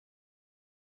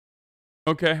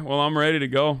Okay, well, I'm ready to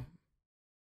go.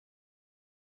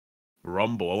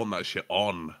 Rumble, I want that shit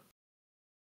on.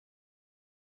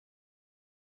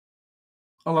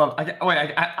 Hold on,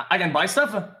 I can buy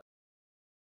stuff?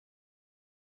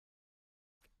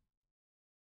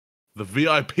 The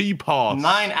VIP pass.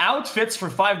 9 outfits for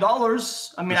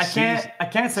 $5. I mean, I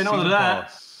can't say no to that.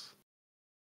 Pass.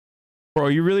 Bro,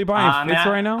 are you really buying fits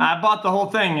right now? I bought the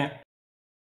whole thing.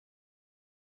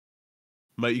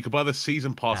 Mate, you could buy the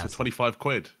season pass for 25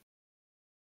 quid.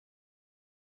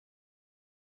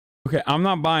 Okay, I'm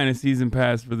not buying a season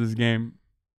pass for this game.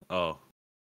 Oh.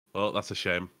 Well, that's a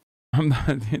shame. I'm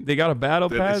not. They got a battle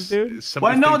pass, dude? It's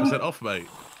 73% off, mate.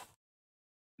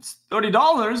 It's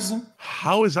 $30.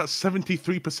 How is that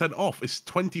 73% off? It's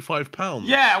 £25.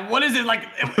 Yeah, what is it? Like,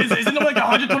 isn't it like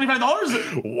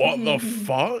 $125? What the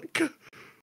fuck?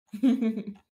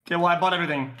 Okay, well, I bought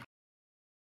everything.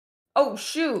 Oh,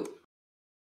 shoot.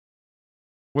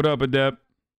 What up, Adept?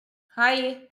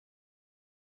 Hi.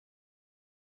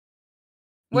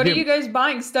 What are you guys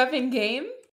buying? Stuff in game?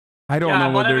 I don't know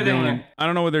what they're doing. I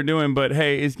don't know what they're doing, but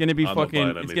hey, it's gonna be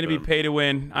it's gonna be pay to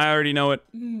win. I already know it.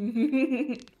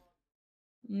 In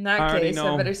that case,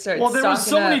 I better start. Well, there was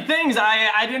so many things.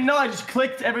 I didn't know. I just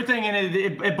clicked everything and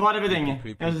it bought everything.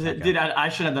 I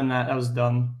should have done that. I was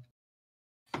dumb.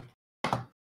 All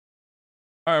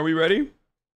right, are we ready?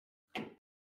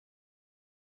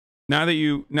 Now that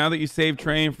you saved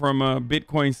Train from a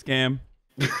Bitcoin scam.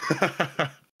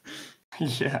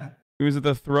 Yeah. He was at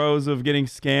the throes of getting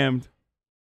scammed.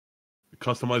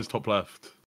 Customize top left.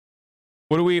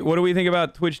 What do we think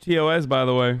about Twitch TOS, by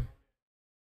the way?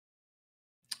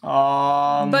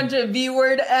 Bunch of V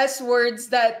word, S words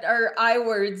that are I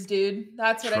words, dude.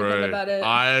 That's what I think about it.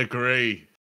 I agree.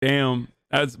 Damn,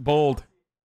 that's bold.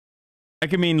 That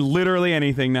can mean literally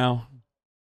anything now.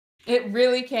 It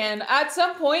really can. At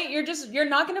some point, you're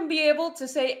not gonna be able to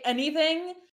say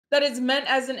anything that is meant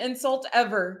as an insult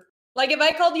ever. Like if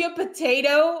I called you a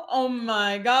potato, oh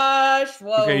my gosh!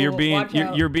 Whoa. Okay,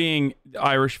 you're being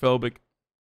Irish phobic.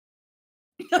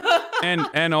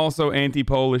 and also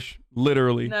anti-Polish,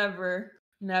 literally. Never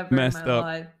messed in my up.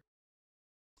 life.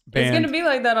 Banned. It's gonna be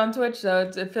like that on Twitch, though.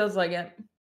 It feels like it.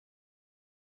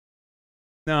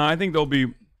 No, I think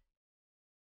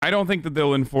I don't think that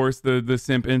they'll enforce the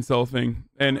simp incel thing.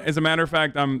 And as a matter of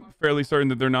fact, I'm fairly certain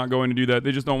that they're not going to do that.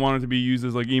 They just don't want it to be used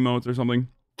as like emotes or something.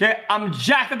 Okay, I'm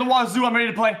jacked at the wazoo. I'm ready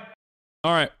to play.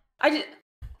 All right.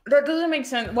 That doesn't make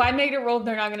sense. Why make it a rule if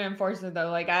they're not going to enforce it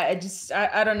though? Like I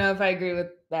don't know if I agree with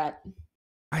that.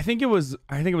 I think it was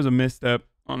a misstep,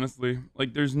 honestly.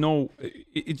 Like there's no,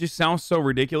 it just sounds so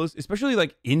ridiculous, especially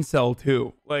like incel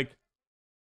too. Like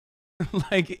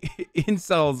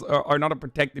incels are not a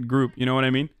protected group. You know what I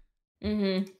mean?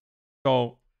 Mm-hmm.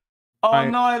 So. Oh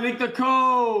no! I leaked the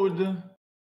code.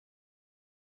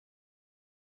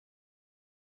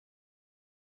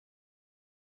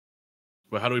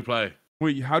 Well, how do we play?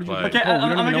 Wait, how did you play? Okay,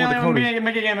 I'm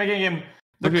making a game.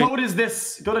 The code is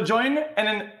this. Go to join, and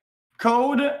then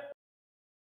code.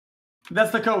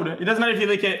 That's the code. It doesn't matter if you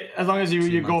leak it, as long as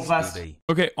you go fast.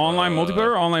 Okay, online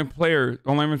multiplayer or online player?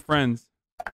 Online with friends?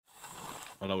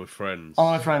 Online with friends.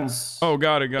 Online with friends. Oh,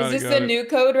 got it. Is this the new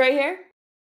code right here?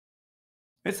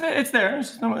 It's there.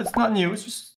 It's not new. It's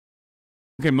just...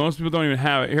 Okay, most people don't even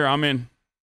have it. Here, I'm in.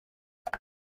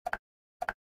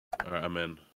 Alright, I'm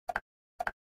in.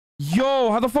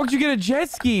 Yo, how the fuck did you get a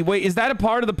jet ski? Wait, is that a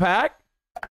part of the pack?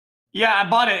 Yeah, I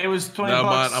bought it. It was 20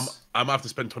 bucks. Man, I'm gonna have to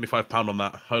spend £25 on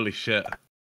that. Holy shit.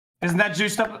 Isn't that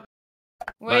juiced up?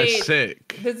 Wait, that's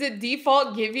sick. Does it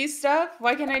default give you stuff?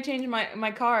 Why can't I change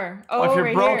my car? Oh, well, if you're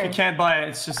right broke, here. you can't buy it.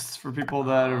 It's just for people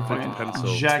that are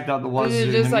fucking jacked out the wazoo. This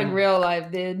is just like real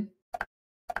life, dude.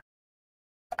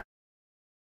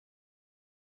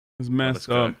 It's messed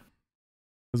up.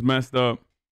 It's messed up.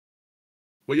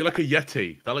 Well, you're like a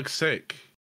Yeti. That looks sick.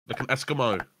 Like an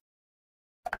Eskimo.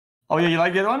 Oh yeah, you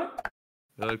like the other one?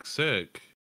 That looks sick.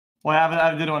 Well, I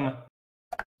have the other one.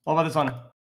 What about this one?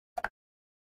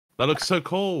 That looks so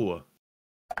cool.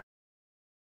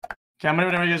 Okay, I'm ready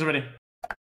whenever you guys are ready.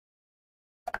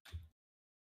 I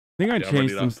think I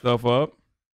changed some stuff up.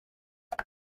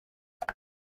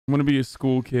 I'm gonna be a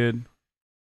school kid.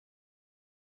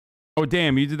 Oh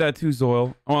damn, you did that too,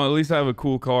 Zoil. Oh, at least I have a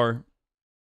cool car.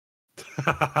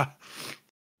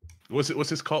 What's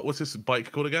this called? What's this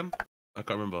bike called again? I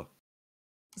can't remember.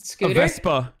 Scooter? A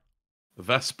Vespa.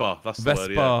 Vespa. That's the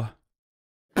Vespa.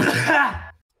 word,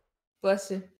 yeah.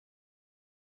 Bless you.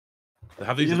 They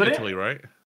have these in Italy, right?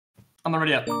 I'm not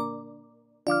ready yet.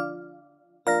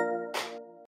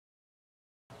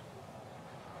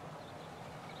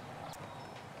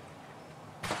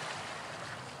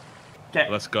 Okay.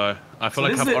 Let's go. I feel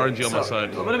like I have RNG on my side. A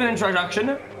little bit of an introduction.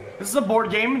 This is a board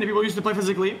game that people used to play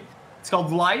physically. It's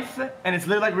called Life, and it's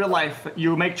literally like real life.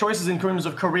 You make choices in terms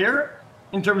of career,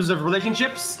 in terms of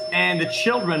relationships, and the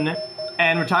children,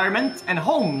 and retirement, and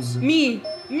homes. Me.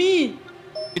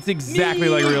 It's exactly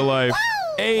like real life.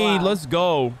 Hey, let's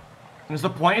go. And the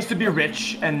point is to be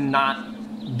rich and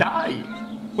not die.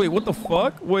 Wait, what the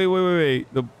fuck? Wait.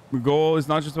 The goal is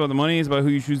not just about the money, it's about who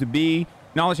you choose to be.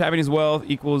 Knowledge, happiness, wealth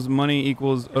equals money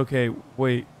equals... Okay,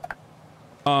 wait.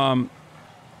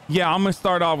 Yeah, I'm gonna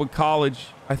start off with college.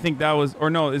 I think that was... Or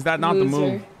no, is that not the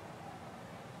move?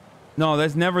 No,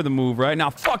 that's never the move, right? Now,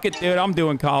 fuck it, dude. I'm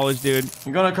doing college, dude.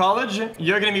 You going to college?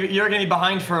 You're gonna be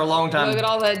behind for a long time. Look at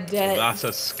all that debt. That's a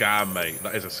scam, mate.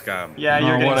 That is a scam. Yeah,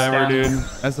 you're getting whatever, scammed.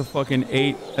 dude. That's a fucking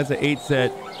 8. That's an 8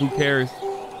 set. Who cares?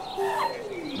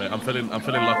 Mate, I'm feeling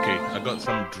lucky. I got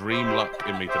some dream luck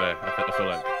in me today. I feel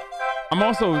like. I'm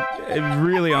also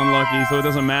really unlucky, so it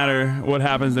doesn't matter what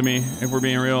happens to me if we're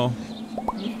being real.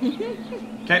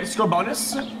 Okay, score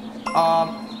bonus. Did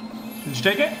you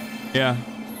take it? Yeah.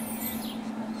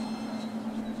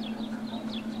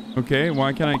 Okay,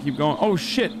 why can't I keep going? Oh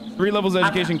shit! 3 levels of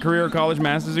education, career, college,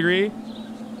 master's degree.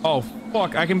 Oh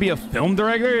fuck! I can be a film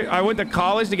director. I went to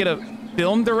college to get a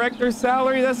film director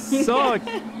salary. That sucks.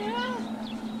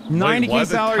 90K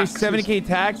salary, 70K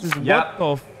taxes. Yep.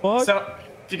 What the fuck? So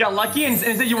if you got lucky and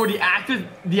said you were the actor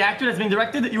that's being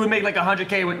directed, you would make like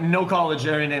 100K with no college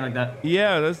or anything like that.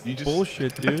 Yeah, that's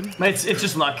bullshit, dude. It's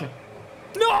just luck.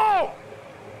 No!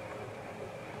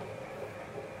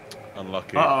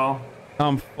 Unlucky. Uh-oh.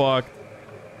 I'm fucked.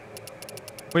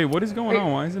 Wait, what is going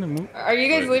on? Why isn't it moving? Are you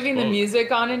guys leaving the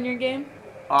music on in your game?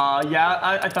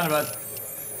 Yeah, I thought about it.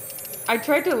 I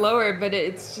tried to lower it, but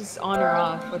it's just on or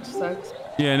off, which sucks.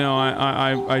 Yeah, no,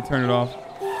 I turned it off.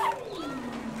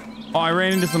 Oh, I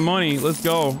ran into some money. Let's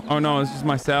go. Oh no, it's just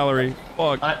my salary.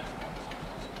 Fuck.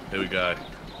 Here we go.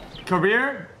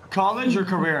 Career, college, or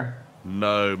career?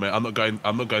 No, mate. I'm not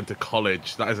going to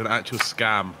college. That is an actual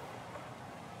scam.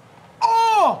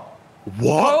 Oh!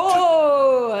 What?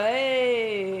 Oh,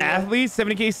 hey. Athlete,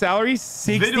 70K salary,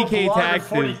 60K taxes.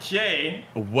 40K.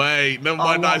 Wait, never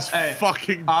mind. That's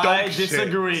fucking dog I shit.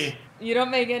 disagree. You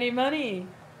don't make any money.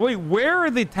 Wait, where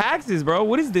are the taxes, bro?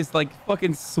 What is this, like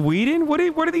fucking Sweden? What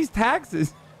are these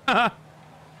taxes?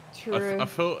 True. I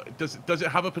feel does it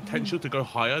have a potential to go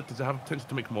higher? Does it have a potential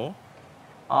to make more?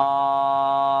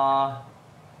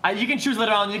 You can choose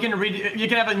later on. You can read. You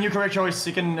can have a new career choice.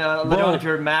 You can later on, if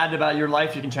you're mad about your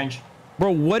life, you can change.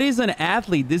 Bro, what is an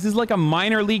athlete? This is like a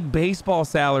minor league baseball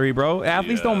salary, bro.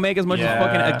 Athletes don't make as much as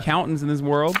fucking accountants in this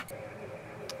world.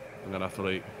 I'm an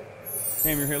athlete.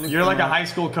 Damn, you're here. You're like a high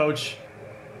school coach.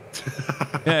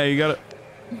 Yeah, you got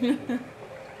it.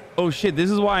 Oh shit,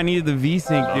 this is why I needed the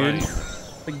V-Sync, dude.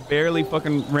 It's like barely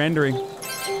fucking rendering.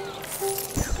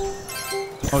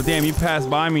 Oh damn, you passed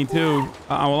by me too.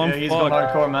 Well, I'm he's fucked. going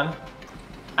hardcore, man.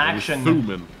 Action.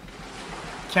 Booming.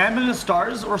 Camden the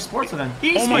Stars or sports event?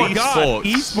 Oh my god,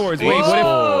 esports. Wait,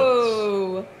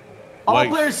 Whoa. All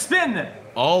players spin.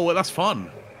 Oh, well, that's fun.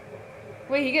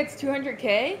 Wait, he gets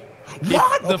 200K?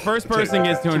 What? The first person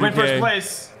gets 200K. You win first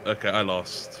place. Okay, I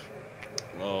lost.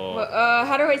 Oh. Well,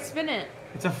 how do I spin it?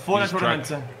 It's a full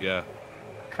tournament. Yeah.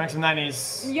 Crank some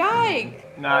 90s.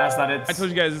 Yike. No, that's not it. I told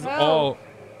you guys it's Oh. all.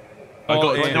 I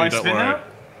got in. it. Do I Don't spin worry. now?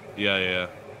 Yeah.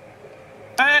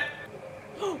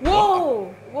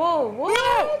 Whoa. Whoa,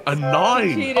 what? A 9.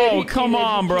 He cheated, Oh, he come cheated,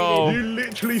 on, he bro. cheated. You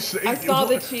literally I saw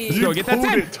the cheat. You Go, get that pulled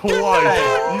 10. it twice.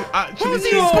 You actually Who's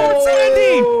did. esports,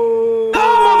 Sandy?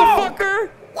 Oh, motherfucker!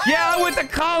 Yeah, I went to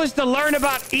college to learn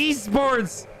about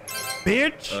esports,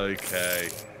 bitch. Okay.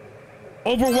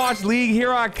 Overwatch League,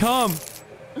 here I come.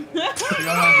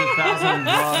 300,000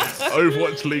 bucks.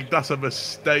 Overwatch League, that's a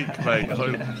mistake, mate.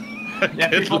 Yeah,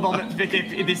 people don't.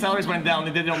 If the salaries went down,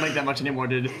 they don't make that much anymore,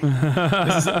 dude.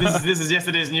 This is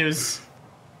yesterday's news.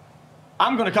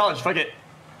 I'm going to college. Fuck it.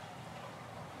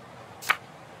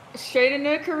 Straight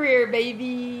into a career,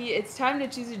 baby. It's time to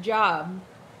choose a job.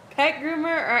 Pet groomer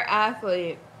or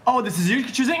athlete? Oh, this is you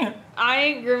choosing? I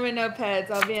ain't grooming no pets.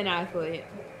 I'll be an athlete.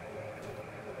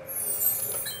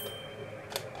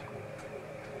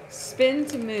 Spin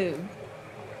to move.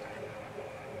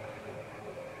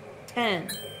 10.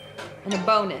 And a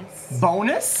bonus.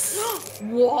 Bonus?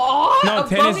 What? No, A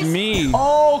 10 bonus? is me.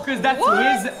 Oh, because that's What?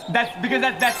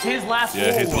 that's his last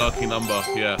Yeah, his roll. lucky number.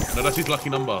 Yeah. No, that's his lucky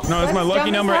number. No, it's my That's lucky dumb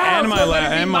as number hell. and my So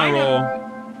that'd be my roll.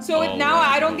 number. So Oh, now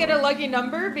right. I don't get a lucky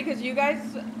number because you guys.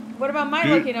 What about my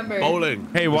lucky number? Bowling.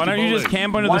 Hey, why Let's don't do you just bowling.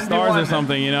 camp under the 1v1. stars or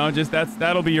something? You know, just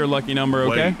that'll be your lucky number,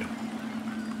 okay? Wait.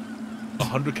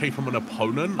 100K from an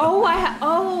opponent? Oh,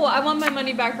 I want my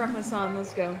money back from Hassan.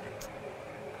 Let's go.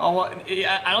 Oh, well,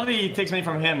 I don't think he takes money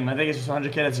from him. I think it's just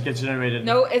 100k that gets generated.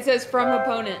 No, it says from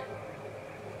opponent.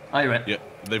 Oh, you're right. Yeah,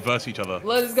 they verse each other.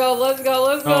 Let's go, let's go,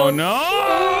 let's go. Oh no!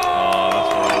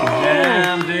 Oh,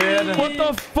 Damn, dude. What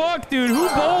the fuck, dude? Who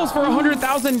bowls for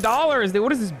 $100,000?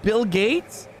 What is this, Bill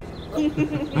Gates?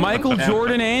 Michael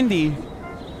Jordan Andy.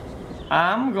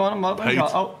 I'm going to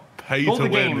pay to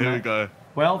win. game. Here we go.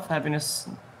 Wealth, happiness,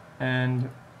 and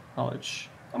knowledge.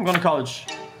 I'm going to college.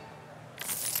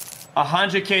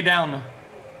 100k down.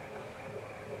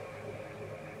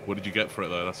 What did you get for it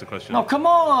though? That's the question. Oh, come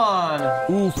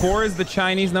on. Ooh, 4 is the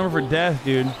Chinese number for death,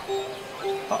 dude.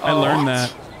 I learned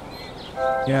that.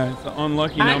 Yeah, it's an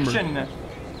unlucky Action. number.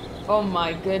 Oh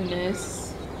my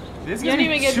goodness. This You don't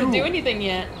even get to do anything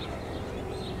yet.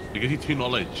 It gives you 2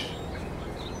 knowledge.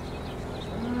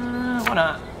 Why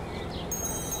not?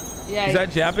 Yeah. Is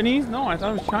that Japanese? No, I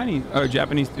thought it was Chinese. Oh,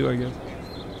 Japanese too, I guess.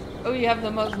 Oh, you have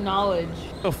the most knowledge.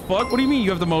 The fuck? What do you mean you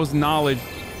have the most knowledge?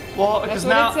 Well, That's because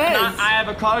what now it says. I have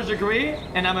a college degree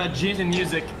and I'm a genius in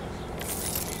music.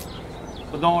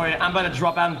 But don't worry, I'm about to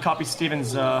drop out and copy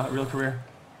Steven's real career.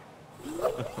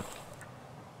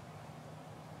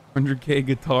 100k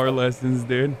guitar lessons,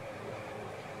 dude.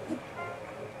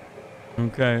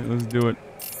 Okay, let's do it.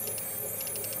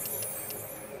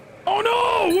 Oh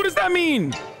no! What does that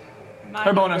mean?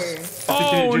 Her bonus.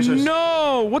 Oh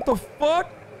no! What the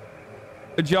fuck?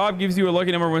 A job gives you a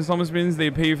lucky number. When someone spins, they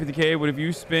pay you 50k. But if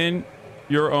you spin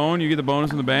your own, you get the bonus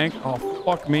from the bank. Oh,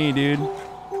 fuck me, dude.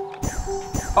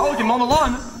 Oh, we can mow the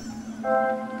lawn.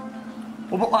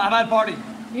 Well, I've had a party.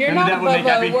 You're Maybe not that would make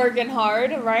happy. working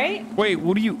hard, right? Wait,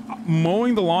 what do you...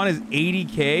 Mowing the lawn is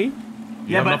 80k? You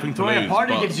Yeah, have but nothing to throwing lose, a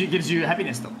party but- gives you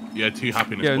happiness though. Yeah, 2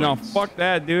 happiness Yeah, no, points. fuck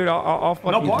that, dude. I'll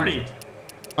fucking... No party.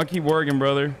 I'll keep working,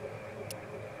 brother.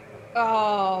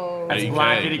 Oh. That's 80K.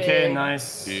 black 80k,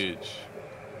 nice. Huge.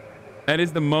 That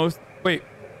is the most... Wait,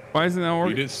 why isn't that You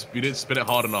working? didn't spin it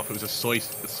hard enough. It was a soy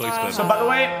spin. So by the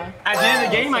way, at the end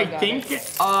of the game, I still got think,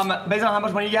 based on how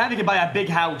much money you have, you can buy a big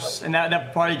house, and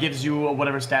that probably gives you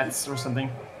whatever stats or something.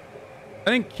 I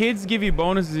think kids give you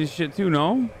bonuses and shit too,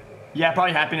 no? Yeah,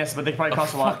 probably happiness, but they probably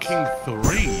cost a lot. Fucking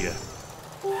 3.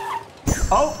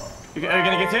 Oh, are you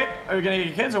gonna get it? Are you gonna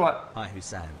get kids or what? Hi,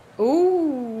 Hussein.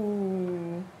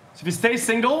 Ooh. So if you stay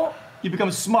single, you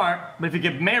become smart, but if you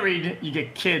get married, you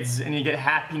get kids and you get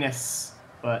happiness.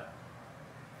 But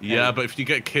Yeah, but if you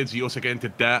get kids, you also get into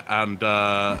debt and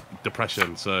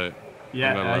depression. So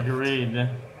yeah, I'm gonna agreed.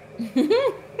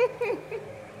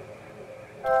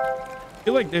 I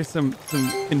feel like there's some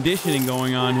conditioning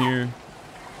going on here.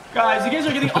 Guys, you guys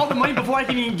are getting all the money before I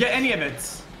can even get any of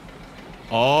it.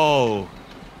 Oh,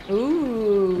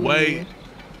 Ooh. wait.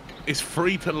 It's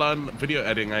free to learn video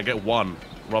editing. I get 1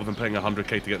 rather than paying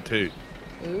 100k to get 2.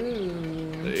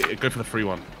 Ooh. Go for the free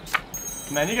one.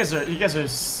 Man, you guys are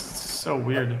so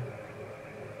weird.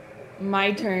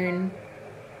 My turn.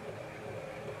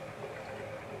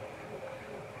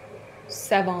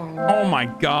 7. Oh my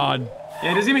god.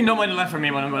 Yeah, there's gonna be no money left for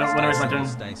me when it's my turn.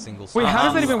 Stay single. Wait, how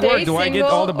does that even Stay work? Do I get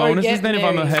all the single or bonuses get then if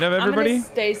I'm married? ahead of everybody? I'm gonna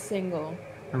stay single.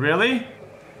 Really?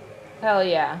 Hell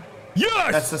yeah.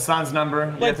 Yes! That's the son's number.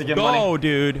 You have Let's to get go, money.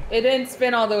 dude. It didn't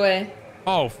spin all the way.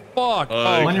 Oh, fuck.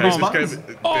 Money come response?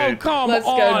 on. Oh, come Let's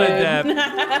go, on, dude. Adept.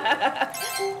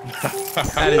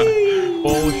 That is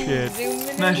bullshit.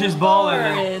 Zooming Man, in she's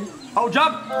balling. forward. Oh,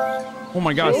 jump! Oh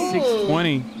my god, Ooh.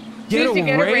 620. Get Choose to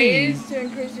get a a raise. raise to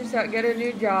increase your salary. Get a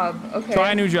new job. Okay.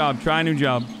 Try a new job. Try a new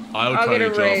job. I would I'll try get a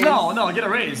your job. raise. No, get a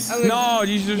raise. I would No,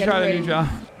 you should get try a the new raise. job.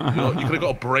 You could have got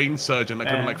a brain surgeon that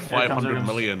could have like Yeah, here comes 500 yours.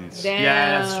 millions. Damn.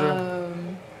 Yeah, that's true.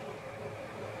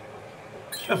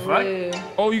 The fuck? Ew.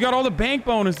 Oh, you got all the bank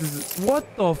bonuses. What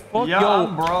the fuck, Yeah, yo?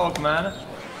 I'm broke, man.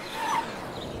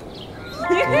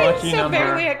 You're Lucky so number.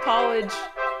 barely at college.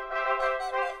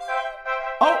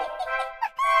 Oh!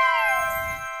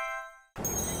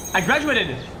 I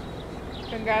graduated,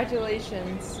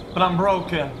 Congratulations. but I'm broke.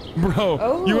 Bro,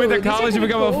 Oh, you went to these are college and pretty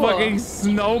become a cool. fucking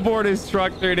snowboard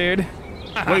instructor, dude.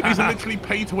 Wait, these are literally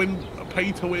pay to win.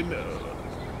 Pay to win.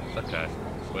 Okay.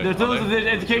 Wait, There's are levels they? of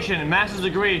education, master's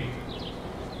degree.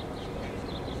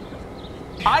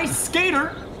 Ice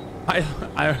skater.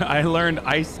 I learned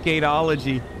ice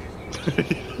skateology.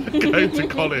 Go to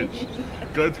college.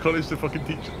 Go to college to fucking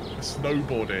teach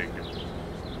snowboarding.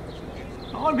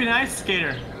 I want to be an ice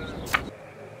skater.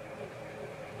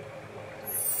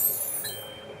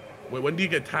 Wait, when do you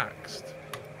get taxed?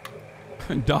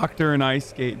 Doctor and ice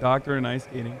skating.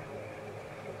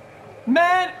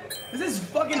 Man, this is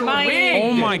fucking Mine. rigged.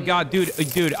 Oh my god, dude,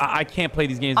 I can't play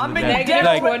these games. I'm with in Adept. debt.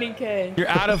 Negative Like, 20K. you're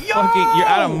out of Yo! you're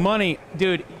out of money,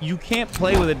 dude. You can't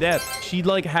play with Adept. She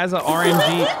like has a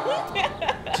RNG.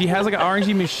 She has like an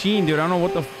RNG machine, dude. I don't know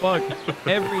what the fuck.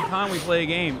 Every time we play a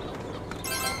game.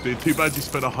 Dude, too bad you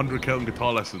spent 100K on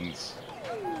guitar lessons.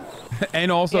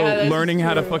 And also learning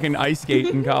how to fucking ice skate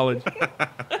in college.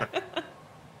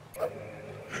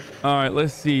 All right,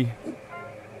 let's see.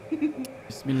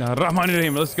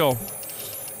 Bismillahirrahmanirrahim. Let's go.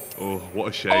 Oh, what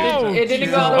a shame. Oh, it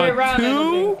didn't go all the way around.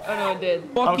 Two? Oh no, it did.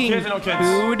 Fucking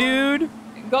two, dude.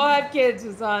 Go have kids,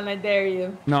 Hassan. I dare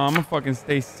you. No, I'm gonna fucking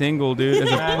stay single, dude.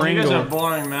 As a Man, Pringle. you guys are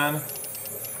boring, man.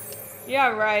 Yeah,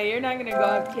 right. You're not gonna go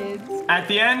have kids. At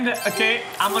the end, okay,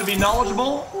 I'm gonna be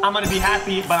knowledgeable. I'm gonna be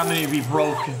happy, but I'm gonna be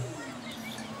broke.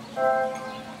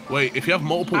 Wait, if you have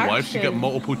multiple wives, you get Action.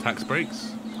 multiple tax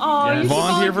breaks? Oh, Yes. you should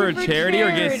Volunteer for a charity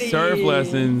or get surf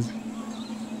lessons.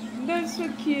 That's so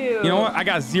cute. You know what? I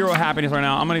got zero happiness right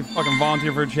now. I'm gonna fucking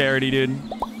volunteer for a charity, dude.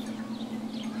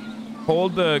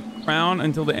 Hold the crown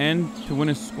until the end to win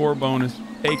a score bonus.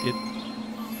 Take it.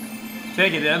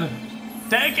 Take it, then.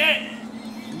 Take it!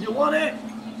 You want it?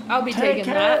 I'll be Take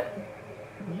taking it. that.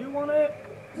 You want it?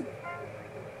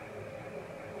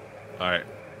 All right.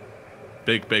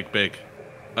 Big, big, big.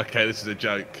 Okay, this is a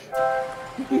joke.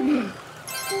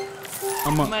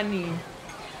 Money.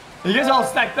 You guys are all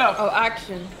stacked up. Oh,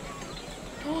 action.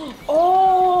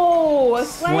 Oh, a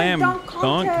slam dunk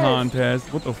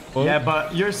contest. What the fuck? Yeah,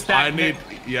 but you're stacked.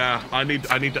 I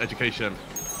need the education.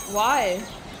 Why?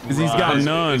 Because he's got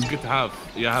none. It's good to have.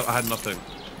 Yeah, I had nothing.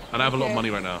 And I have a lot of money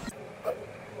right now.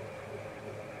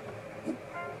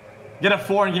 Get a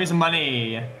 4 and give me some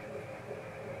money.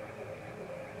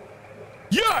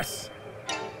 Yes!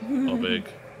 Oh, big.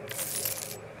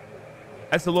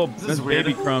 That's a little is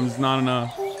baby weird. crumbs, not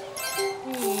enough.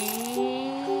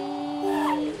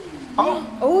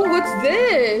 Oh, what's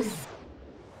this?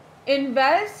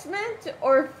 Investment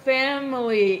or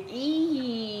family?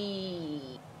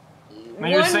 Now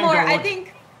you're One saying more. go I look-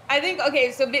 think.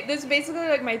 Okay. So this is basically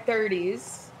like my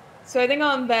 30s. So I think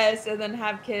I'll invest and then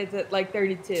have kids at like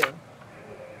 32.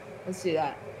 Let's do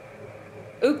that.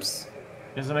 Oops.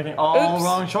 You guys are making all Oops.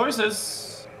 wrong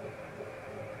choices.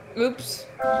 Oops.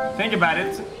 Think about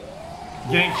it.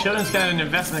 Getting children's kind of an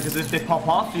investment because if they pop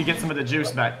off, you get some of the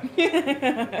juice back.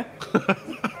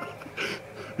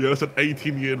 Yeah, that's an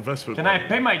 18-year investment. Can I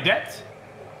pay my debt?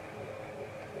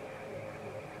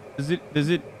 Does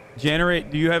it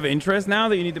generate? Do you have interest now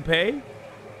that you need to pay?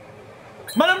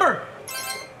 My number!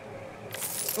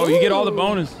 Oh, you get all the Ooh.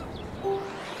 bonus.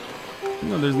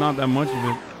 No, there's not that much of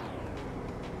it.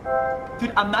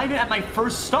 Dude, I'm not even at my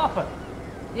first stop.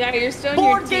 Yeah, you're still in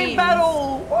your Board game teens.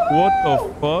 battle! What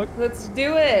the fuck? Let's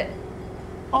do it.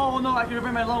 Oh no, I can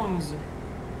repay my loans.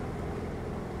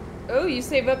 Oh, you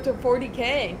save up to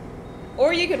 40K.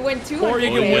 Or you could win 200K. Or you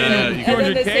can win and then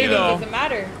 200K the savings though. doesn't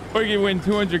matter. Or you can win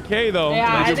 200K though. Yeah,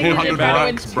 I That's think you're 200 gonna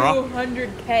win racks, bro.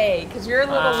 200K because you're a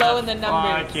little low in the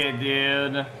numbers. Fuck it,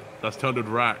 dude. That's 200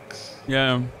 racks.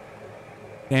 Yeah.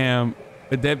 Damn.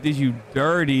 Adept is you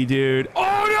dirty, dude. Oh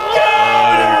no!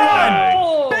 Okay.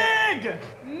 Oh,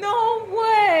 Big! no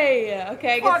way!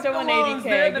 Okay, I get Fuck still the 180K. loans,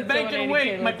 dude. The Get bank still can 180K,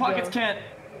 wait. My let's pockets go. can't.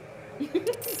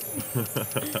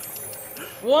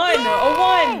 One! A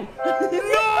one!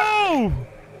 No!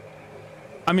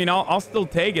 I mean, I'll still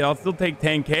take it. I'll still take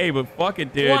 10K, but fuck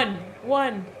it, dude.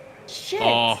 One. Shit.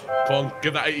 Oh, come on,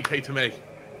 give that 80K to me.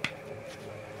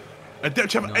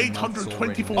 Adept, you have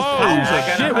 824 Oh pounds. I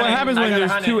got shit! a What honey. happens I when got a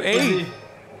there's honey. 2 8? Easy.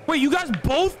 Wait, you guys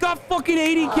both got fucking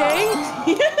 80K?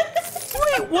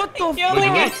 Wait, what the You only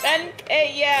fuck? get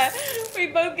 10K, yeah. We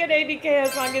both get 80K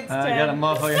as long as it's 10. I got a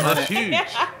motherfucking That's honey.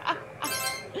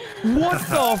 huge. What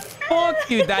the fuck,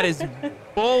 dude? That is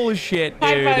bullshit,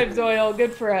 High dude. five, Zoil.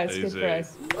 Good for us. Good Easy. for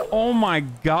us. Oh my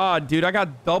god, dude. I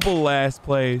got double last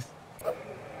place.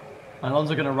 My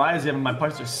loans are gonna rise, yeah, but my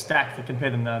points are stacked. I can pay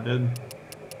them now, dude.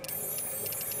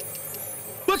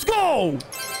 Let's go!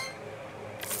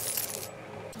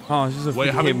 Oh, it's just a Wait,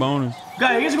 50K how many- bonus.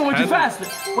 Guys, you guys are going too 10?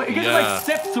 fast. Wait, you guys are Yeah. like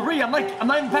step 3. I'm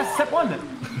not even past step 1.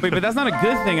 Wait, but that's not a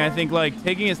good thing. I think like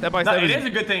taking it step by No, step it is is a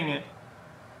good thing.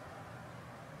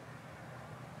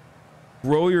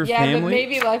 grow your Yeah, but family.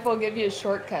 maybe life will give you a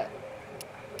shortcut.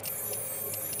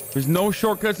 There's no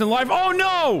shortcuts in life. Oh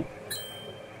no!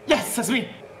 Yes, that's me.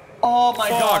 Oh my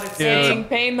god, Fuck, it's, dude.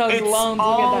 Paying those it's loans. Look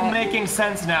all at that. making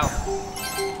sense now.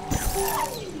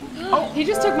 He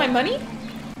just took my money?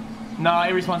 No,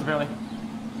 it responds barely.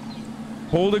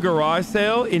 Hold a garage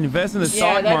sale. Invest in the Yeah,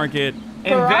 stock that- market.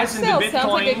 Garage Invest in the sale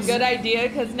sounds like a bitcoins. good idea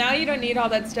because now you don't need all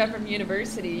that stuff from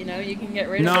university. You know, you can get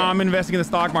rid No, of it. I'm investing in the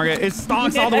stock market. It's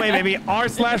stocks all the way, baby.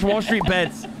 R/Wall Street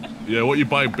bets. Yeah, what you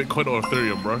buying, Bitcoin or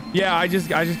Ethereum, bro? Yeah, I just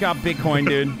got Bitcoin,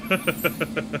 dude.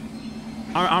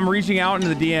 I'm reaching out into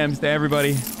the DMs to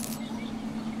everybody.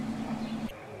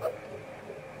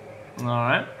 All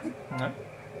right.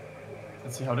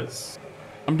 Let's see how it is.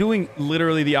 I'm doing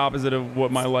literally the opposite of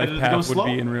what my life path would slow?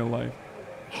 be in real life.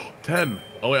 10.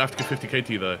 Oh wait, I have to give 50k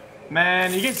to you though.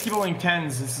 Man, you guys keep rolling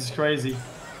 10s. This is crazy.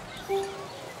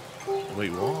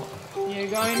 Wait, what? You're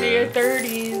going to your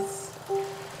 30s.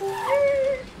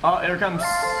 Oh, here it comes.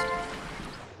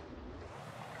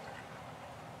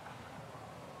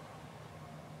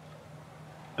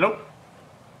 Hello?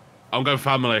 I'm going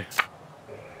family.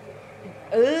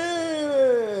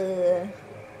 Ugh.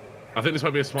 I think this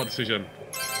might be a smart decision.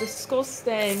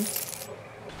 Disgusting.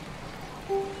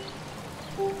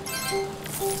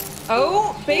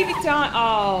 Oh, baby time.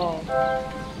 Oh.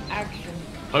 Action.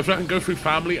 Hopefully I can go through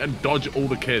family and dodge all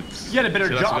the kids. You had a better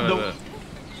See, let's job, go though. there.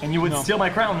 And you would steal my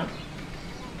crown.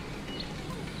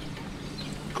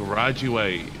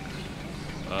 Graduate.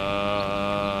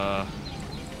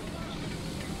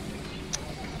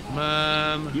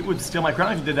 Man. You would steal my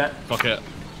crown if you did that. Fuck it.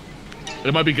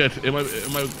 It might be good. It might,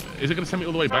 is it going to send me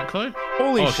all the way back though?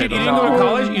 Holy shit, you didn't go to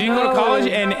college? You didn't go to college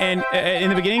and in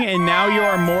the beginning, and now you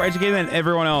are more educated than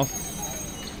everyone else.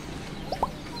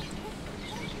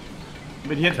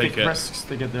 But you have to take risks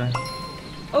to get there.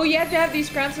 Oh, you have to have these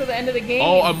crowns till the end of the game.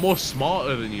 Oh, I'm more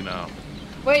smarter than you now.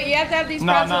 Wait, you have to have these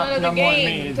crowns till the end of the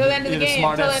game. Till the end of the game.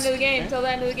 Till the end of the game. Till the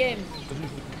end of the game.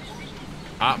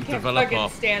 App I can't developer fucking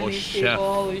stand or these chef.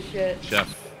 people. Holy shit. Chef.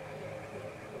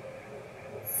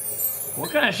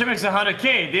 What kind of shit makes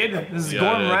 100k, dude? This is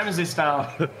Gordon Ramsay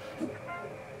style. Okay,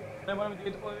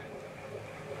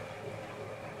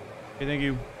 thank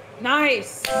you.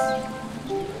 Nice.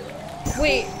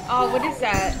 Wait, oh, what is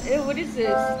that? Ew, what is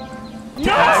this?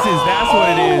 Taxes, that's what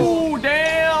it is. Oh,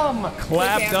 damn!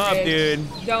 Clapped up, dude.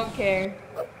 Don't care.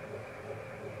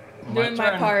 Doing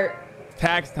my part.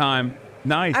 Tax time.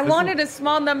 Nice. I wanted a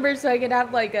small number so I could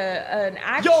have like an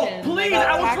action. Yo, please!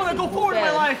 I was trying to go forward in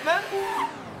my life, man.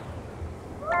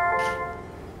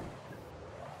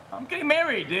 I'm getting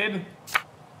married, dude.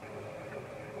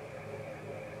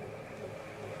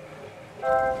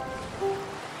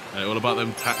 Hey, what about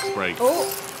them tax breaks?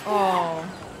 Oh,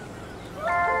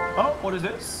 what is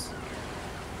this?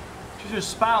 She's your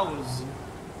spouse.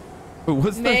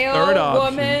 What's the male, third option?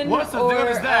 woman, What's the or,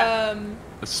 third is that?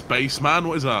 A spaceman?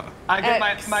 What is that? I get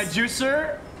my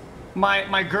juicer,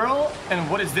 my girl, and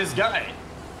what is this guy?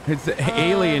 It's an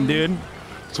alien, dude.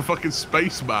 It's a fucking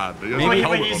spaceman. Wait,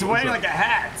 he's wearing like a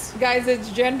hat. Guys, it's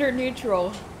gender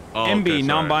neutral. Oh, MB, okay,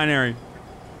 non-binary.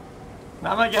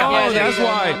 I'm like, oh, that's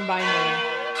why. Non-binary.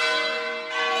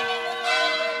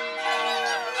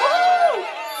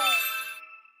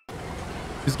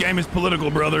 This game is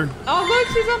political, brother. Oh, look,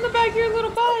 she's on the back of your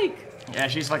little bike. Yeah,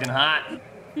 she's fucking hot.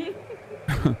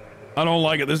 I don't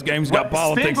like it. This game's got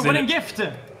politics in it. Gift.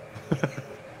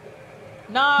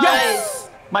 Nice. Yes!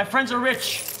 My friends are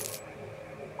rich.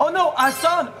 Oh no,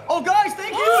 Hassan. Oh guys,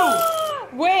 thank you.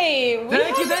 Wait.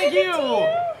 Thank you.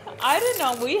 I didn't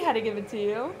know we had to give it to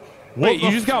you. Wait, you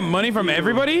just got money from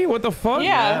everybody? What the fuck?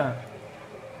 Yeah.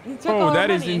 Oh, that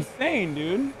is insane,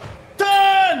 dude.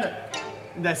 Done.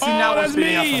 That's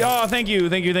me. Oh, thank you.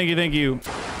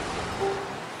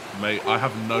 Mate, I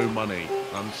have no money.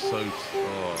 I'm so...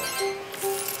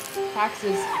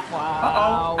 Taxes.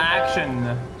 Wow.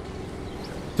 Action.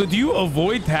 So do you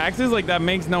avoid taxes? Like, that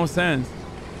makes no sense.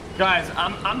 Guys,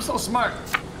 I'm so smart.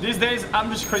 These days, I'm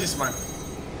just crazy smart.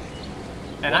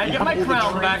 And I get my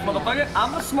crown back, motherfucker.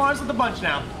 I'm the smartest of the bunch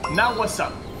now. Now what's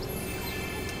up?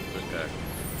 Okay.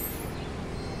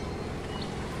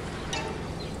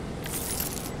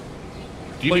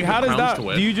 Like, how does that?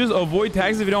 Do you just avoid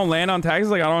taxes if you don't land on taxes?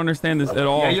 Like, I don't understand this at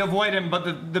all. Yeah, you avoid them, but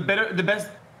the best.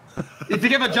 If you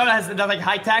get a job that has like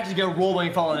high tax, you get a roll when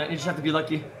you fall in it. You just have to be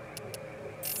lucky.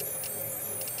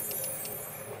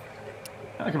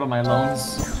 I don't care about my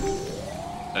loans.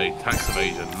 Hey, tax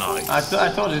evasion, nice.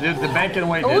 I told you, dude. The bank can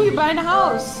wait. Oh, you're buying a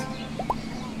house.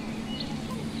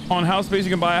 On house space, you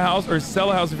can buy a house or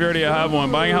sell a house if you already have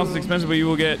one. Buying a house is expensive, but you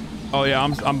will get. Oh yeah,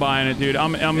 I'm buying it, dude.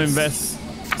 I'm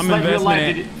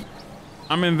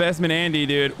investment Andy,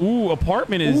 dude. Ooh,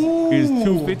 apartment is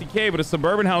 250k, but a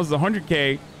suburban house is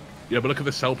 100k. Yeah, but look at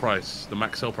the sell price, the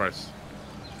max sell price.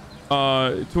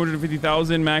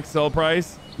 250,000 max sell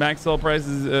price. Max sell price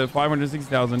is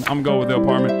 560,000. I'm going with the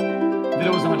apartment. Then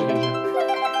it was 100k.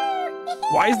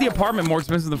 Why is the apartment more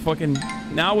expensive than fucking...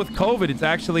 Now with COVID, it's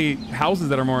actually houses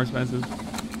that are more expensive.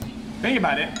 Think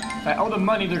about it. If I owe them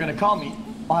money, they're gonna call me.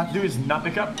 All I have to do is not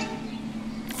pick up.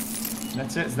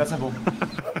 That's it. It's that simple.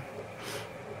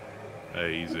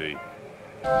 Easy.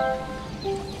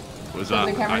 Was that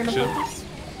action?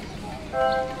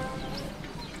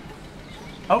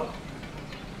 Oh.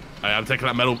 Hey, I'm taking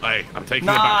that medal. Hey, I'm taking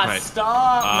it back, mate.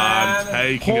 Stop, man. I'm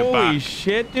taking it back. Holy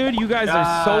shit, dude. You guys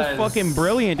are so fucking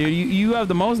brilliant, dude. You have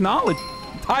the most knowledge.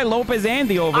 Ty Lopez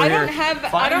Andy over here.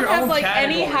 I don't have like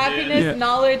any happiness,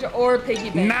 knowledge, or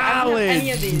piggy bank. Knowledge. I don't have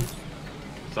any of these.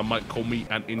 Some might call me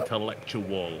an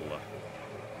intellectual.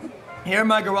 Here in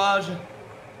my garage.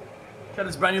 Got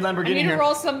this brand new Lamborghini I need here. to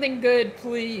roll something good,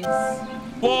 please.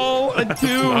 Whoa, a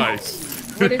 2.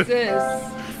 Nice. What is this?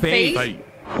 Fate. Hey.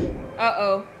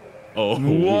 Uh-oh. Oh.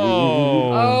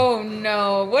 Whoa. Oh,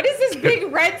 no. What is this big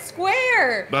red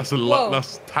square? That's a lot.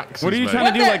 That's taxes, What are you mate.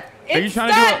 trying to do? Like, are you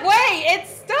trying to do? Wait, it's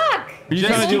stuck. Are you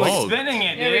trying to do like? Spinning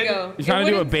it, There dude. we go. You're trying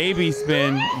to do a baby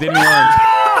spin. Didn't work.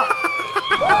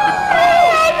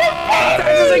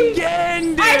 Taxes again,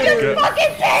 dude. I just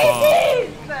fucking paid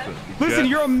these. Listen,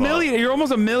 you're a million. You're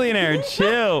almost a millionaire.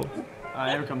 Chill.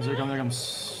 Here it comes. Here it comes. Here it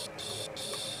comes.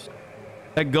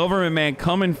 That government man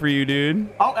coming for you, dude.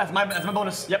 Oh, that's my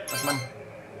bonus. Yep, that's mine.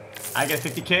 I get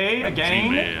 50K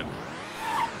again. Man.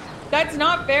 That's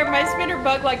not fair. My spinner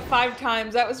bugged like 5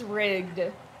 times. That was rigged.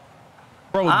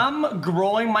 Bro, I'm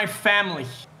growing my family.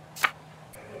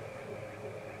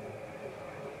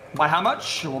 By how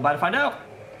much? We're about to find out.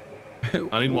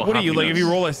 I need more what are you like? If you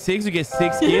roll a 6, you get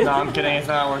 6 kids. No, I'm kidding. It's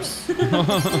not how it works.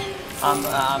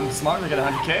 I'm smart. I get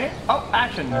 100K. Oh,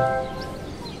 action.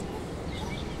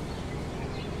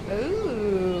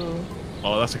 Ooh.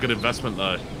 Oh, that's a good investment,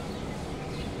 though.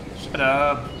 Shut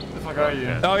up. Who the fuck are you?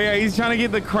 Oh yeah, he's trying to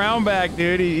get the crown back,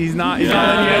 dude. He's not letting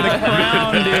you have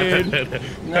the crown, dude.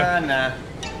 Nah.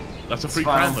 That's a free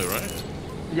fine. crown, though, right?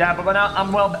 Yeah, but now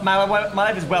I'm my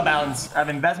life is well balanced. I have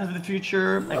investments for the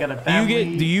future. I got a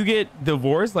family. Do you get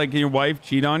divorced? Like, can your wife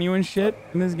cheat on you and shit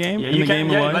in this game? Yeah, in you the can.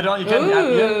 game Yeah, of life? later on you can.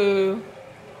 Ooh.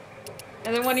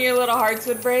 And then one of your little hearts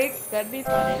would break. That'd be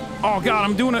funny. Oh god,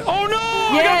 I'm doing it. Oh no!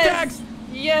 I got taxed.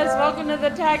 Yes, welcome to the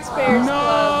taxpayers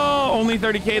club. Only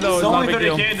 30K though. It's It's not only a big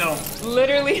deal. 30K though.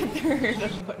 Literally a third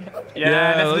of whatever.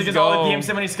 Yeah, that's let's because go. all the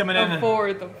DMC money's coming in. A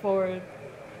fourth.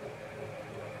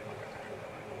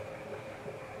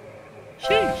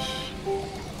 Sheesh.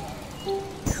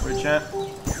 Great chat.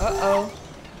 Uh-oh.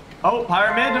 Oh,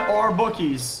 pyramid or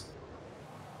bookies?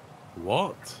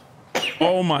 What?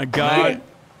 Oh my god.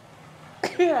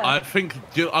 I think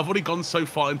I've already gone so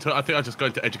far into it. I think I just go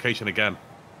into education again.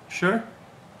 Sure.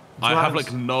 I have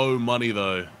like no money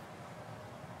though.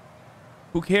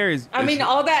 Who cares? I mean,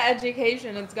 all that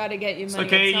education, it's got to get you money.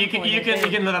 Okay, at some you can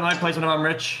point, live at my place when I'm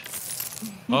rich.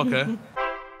 Okay.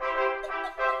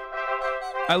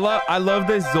 I love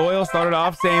this. Zoil started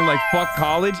off saying like fuck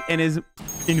college and is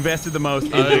invested the most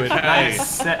into it.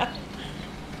 Nice.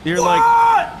 You're what?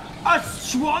 like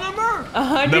astronomer?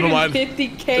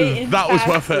 150K in that was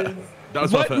taxes. worth it. That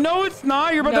was what? worth it. No, it's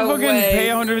not. You're about No to fucking way. pay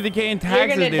 150K in taxes, You're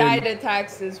gonna dude. die to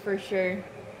taxes for sure.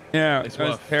 Yeah, It's that's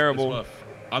worth. terrible. It's worth.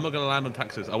 I'm not gonna land on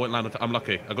taxes. I won't land on. I'm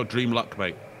lucky. I got dream luck,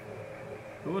 mate.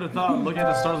 Who would have thought looking at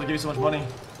the stars would give you so much money?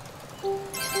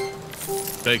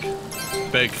 Big.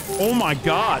 Oh my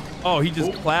god. Oh, he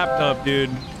just clapped up, dude.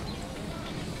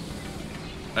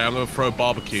 Hey, I'm gonna throw a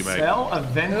barbecue, mate. Sell a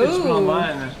vintage Ooh.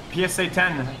 online. PSA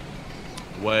 10.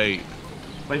 Wait.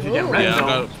 But if you get red Yeah,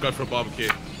 though. go for a barbecue.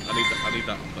 I need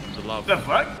that. The love. The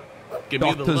fuck? Give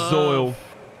me the Dr. love. Zoil.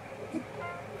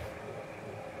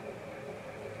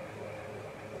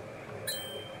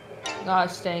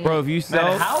 Gosh dang it. Bro, if you sell,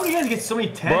 Man, how do you guys get so many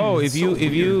 10s? bro, if It's you so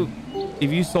if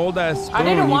weird. you sold that spoon, I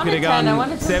didn't you want could a have 10, I gotten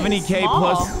wanted something 70K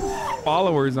small. plus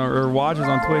followers or watchers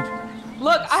on Twitch.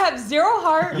 Look, I have 0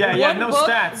 heart, Yeah, 1 no book,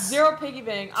 stats. 0 piggy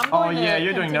bank. I'm Oh going to yeah,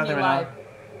 you're doing nothing continue right live. now.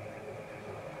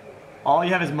 All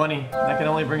you have is money. That can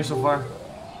only bring you so far.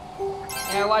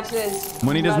 Yeah, watch this.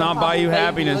 Money does not buy you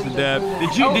happiness, Adept.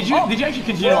 Did you actually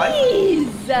continue life?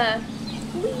 Please,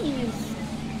 please.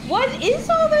 What is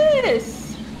all this?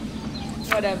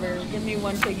 Whatever. Give me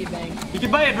 1 piggy bank. You can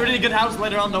buy a really good house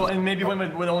later on though, and maybe win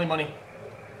with only money.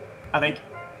 I think.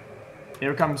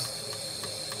 Here it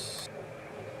comes.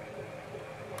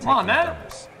 Come on, man.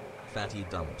 Dumps. Fatty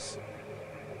dumps.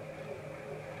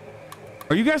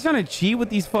 Are you guys trying to cheat with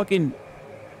these fucking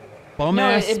bum No,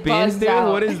 ass it spins, buzzed dude?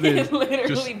 out. What is this? It literally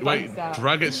Just wait. buzzed out.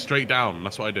 Drag it straight down.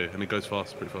 That's what I do, and it goes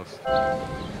fast, pretty fast.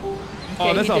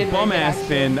 Oh, that's he a did bum rig it, ass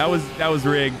spin. That was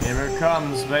rigged. Here it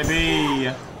comes,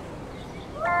 baby.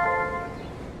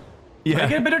 Yeah.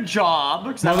 Make it a better job.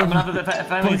 Because I'm gonna have to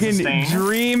finally Fucking sustain.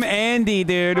 Dream Andy,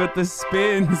 dude, with the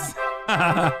spins.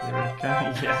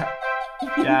 Yeah.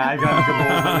 Yeah, I got a good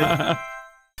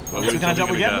one. What kind of job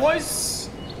we get, boys?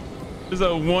 There's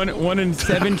a 1 in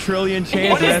 7 trillion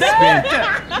chance What of is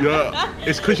that spin. Yeah,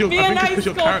 it's because you're. Be I a think it's nice because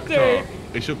your sculptor. character.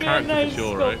 It's your Be a character nice for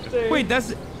sure, right? sculptor. Wait,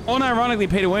 that's unironically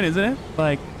pay to win, isn't it?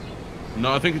 Like,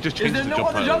 No, I think it just Is changes there the no jump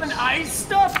other jump titles. than ice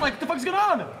stuff? Like, the fuck's going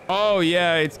on? Oh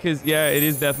yeah, it's because it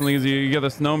is definitely because you got the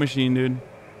snow machine, dude.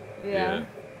 Yeah.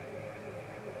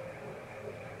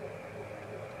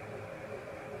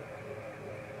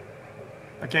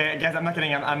 Okay, guys, I'm not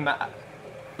kidding. I'm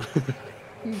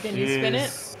Can you spin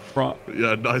it? Bro.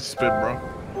 Yeah, nice spin,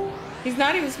 bro. He's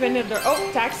not even spinning the. Oh,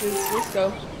 taxes. Let's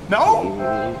go.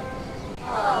 No!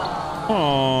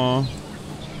 Aww.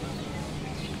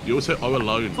 You also owe a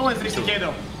loan. It's only 60k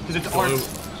though, because it's art.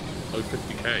 Owe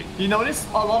 50k. You notice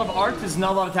a lot of art is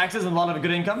not a lot of taxes and a lot of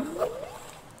good income?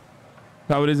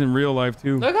 How it is in real life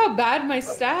too. Look how bad my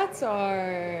stats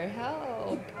are.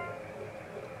 Help.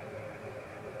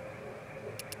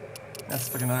 That's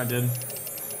fucking hard, dude.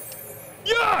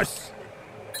 Yes!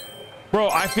 Bro,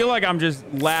 I feel like I'm just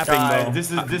laughing though.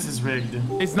 This is rigged.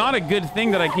 It's not a good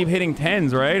thing that I keep hitting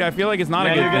 10s, right? I feel like it's not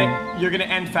a good thing. You're gonna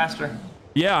end faster.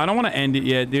 Yeah, I don't want to end it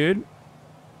yet, dude.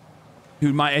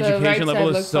 Dude, my education level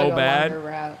is so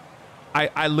bad.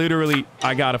 I literally,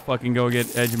 I gotta fucking go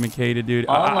get educated, dude.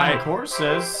 Online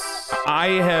courses. I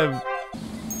have.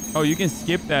 Oh, you can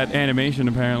skip that animation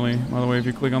apparently. By the way, if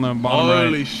you click on the bottom right.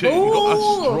 Holy shit! You got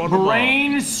astronomer.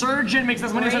 Brain surgeon makes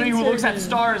less money than somebody who looks at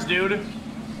stars, dude.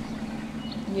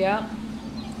 Yeah.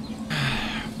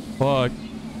 Fuck.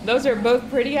 Those are both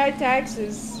pretty high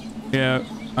taxes. Yeah,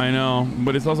 I know,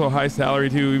 but it's also a high salary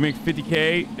too. You make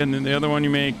 50k, and then the other one you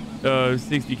make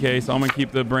 60k. So I'm gonna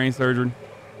keep the brain surgeon.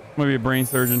 I'm gonna be a brain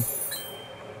surgeon.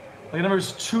 Like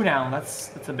number's 2 now. That's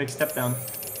a big step down.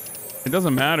 It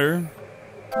doesn't matter.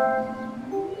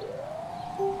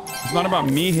 It's not about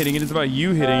me hitting it. It's about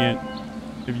you hitting it.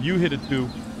 If you hit it too.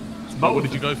 What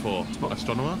did you go for?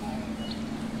 Astronomer?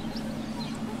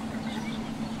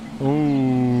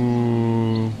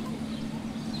 Ooh.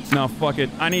 No, fuck it.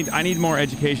 I need more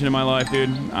education in my life, dude.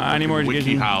 I need more education.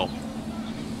 Wiki how?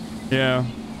 Yeah.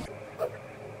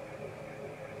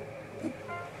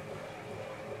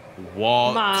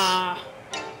 What? Ma.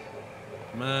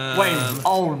 Man. Wait,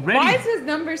 already? Why is his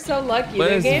number so lucky?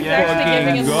 Let's the game's actually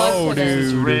giving him luck today.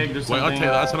 It's rigged or Wait, something. I'll take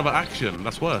that. That's another action.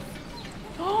 That's worth.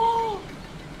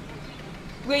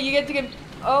 Wait, you get to get.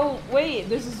 Oh, wait,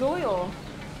 this is Zoil.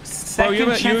 Second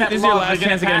this chance at is your love. last You're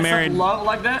chance to gonna get pass up married. love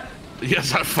like that?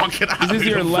 Yes, I fucking have. This is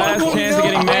your last chance of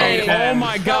getting married. Oh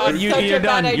my god, you're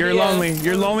done. You're lonely.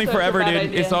 You're lonely forever,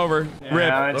 dude. It's over. Yeah,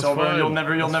 Rip. it's That's over. fine. You'll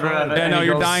never That's have fine. it. Yeah, no,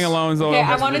 you're dying alone, Zoil. Okay,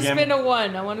 I want to the game. spin a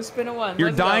 1. I want to spin a 1. You're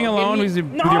Let's dying go. alone Give me-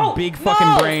 with your big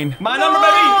fucking brain. My number,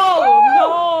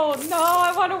 baby! No,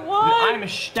 I want a 1. I'm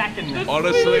stacking this.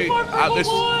 Honestly, Really far from at a this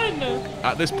 1.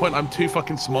 at this point, I'm too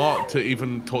fucking smart to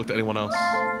even talk to anyone else.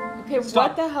 Okay, Stop.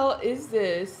 what the hell is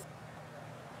this?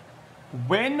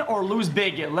 Win or lose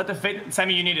big. Let the fate.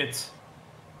 Sammy, you need it.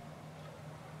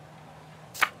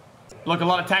 Look, a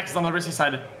lot of taxes on the risky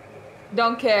side.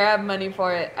 Don't care, I have money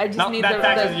for it. I just No, need that the...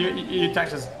 taxes. You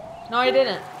taxes. No, I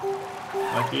didn't.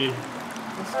 Lucky.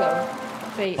 Let's go.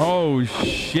 Fate. Oh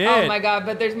shit. Oh my god,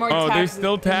 but there's more taxes. Oh, there's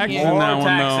still in taxes here. in that More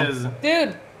one taxes.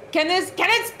 Dude, can it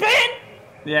spin?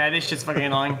 Yeah, this shit's fucking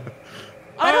annoying.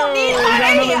 I don't need you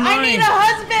got money. another I money. need a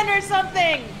husband or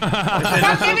something.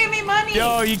 Stop giving me money.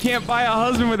 Yo, you can't buy a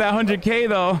husband with that 100k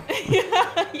though.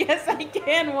 Yes, I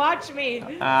can. Watch me.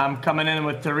 I'm coming in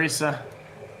with Teresa.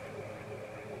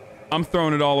 I'm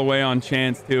throwing it all away on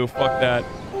chance too. Fuck that.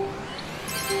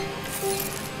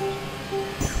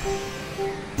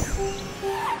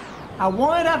 I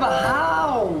want to have a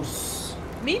house.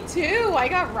 Me too. I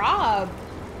got robbed.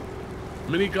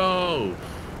 Mini go.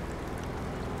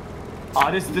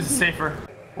 Oh, this is safer.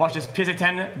 Watch this. PSA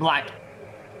 10 black.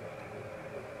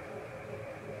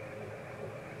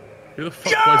 Who the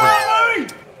fuck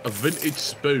buys a vintage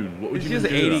spoon? What would It's you just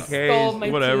do that? 80k. Stole my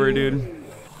Whatever, tooth. dude.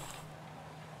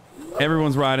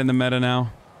 Everyone's riding the meta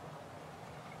now.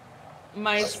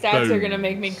 My stats are Spoon. gonna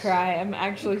make me cry. I'm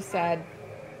actually sad.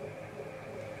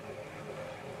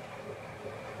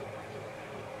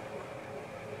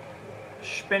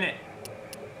 Spin it.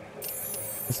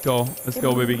 Let's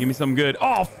go, baby. Give me something good.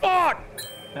 Oh fuck!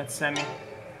 That's Sammy.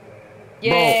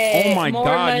 Yay, Bro, oh my more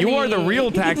god, you are the money.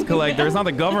 real tax collector. It's not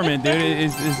the government, dude.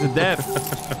 It's the debt.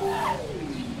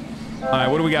 All right,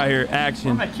 what do we got here? Where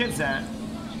Action. my kids at?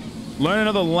 Learn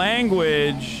another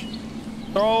language.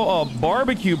 Throw a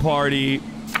barbecue party.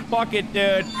 Fuck it,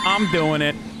 dude. I'm doing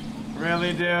it.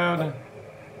 Really, dude?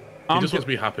 He just wants to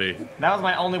be happy. That was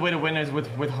my only way to win is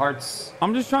with hearts.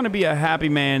 I'm just trying to be a happy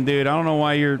man, dude. I don't know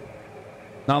why you're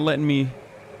not letting me.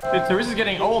 Dude, Teresa's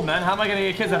getting old, man. How am I gonna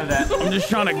get kids out of that? I'm just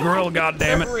trying to grill,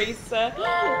 goddammit. Teresa.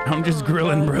 I'm just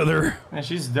grilling, brother. Man,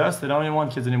 she's dusted. I don't even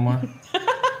want kids anymore.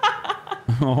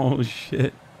 Oh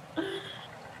shit.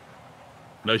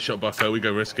 No shot, Bucko. We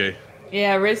go risky.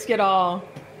 Yeah, risk it all.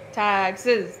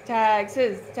 Taxes,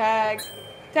 taxes, taxes.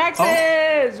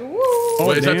 Woo!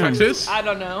 Wait, is that damn. taxes? I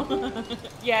don't know.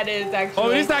 Yeah, it is actually. Oh,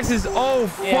 it is taxes. Oh,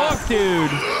 Yeah. fuck, dude.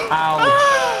 Ouch.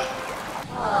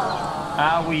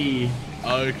 Owie.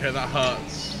 Okay, that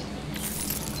hurts.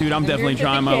 Dude, I'm definitely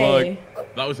trying my luck. 150K.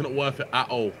 That wasn't worth it at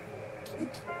all.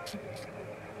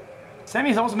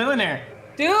 Sammy's almost a millionaire.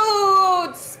 Dude,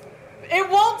 it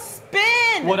won't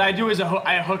spin. What I do is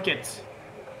I hook it.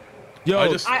 Yo, I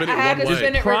just spin I had it to one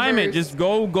spin way. it prime it. reverse. Just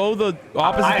go the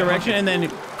opposite direction and then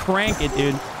crank it,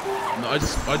 dude. No, I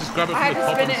just grab it I had from the to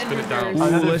top spin and it in spin it down. reverse. Ooh,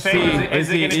 Another let's thing, see. is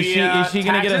it gonna Is she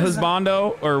gonna get a taxes?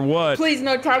 husbando or what? Please,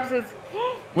 no taxes.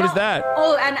 What is that?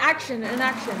 Oh, an action.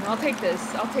 I'll take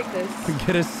this.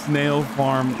 Get a snail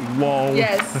farm. Lol.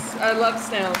 Yes, I love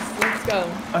snails. Let's go.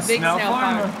 A Big snail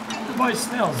farm? farm. Who buys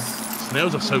snails?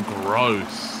 Snails are so gross.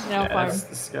 Snail Yeah, farm. that's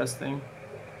disgusting.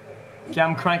 Okay,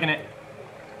 I'm cranking it.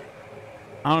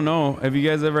 I don't know. Have you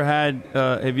guys ever had?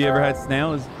 Have you ever had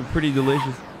snail? It's pretty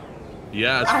delicious.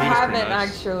 Yeah, it's I food is pretty haven't nice.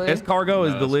 actually. Escargot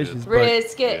is No, that's delicious, good. but,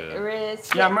 Risk it. Yeah.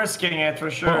 Risk Yeah, it. I'm risking it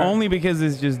for sure. but only because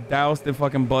it's just doused in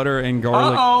fucking butter and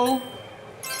garlic. Uh-oh.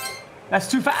 That's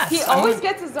too fast. He always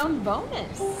gets his own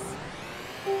bonus.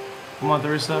 Come on,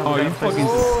 Theresa. Oh, you fucking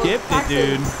Oh, skipped it, taxes.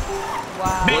 dude.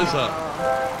 Wow. What is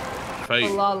that? Fate.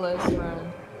 Flawless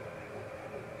run.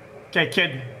 Okay,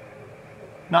 kid.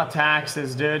 Not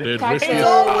taxes, dude. Dude, Taxes. risky It's as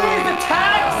always the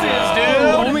taxes,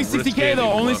 dude. Only Risky 60K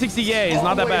though. Only club. 60K. It's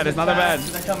not that bad. It's not that bad.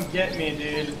 Always the taxes that come get me,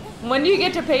 dude. When do you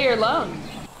get to pay your loan?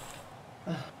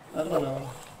 I don't know.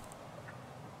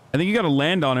 I think you got to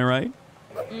land on it, right?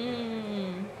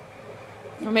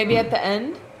 Or maybe at the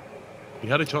end? He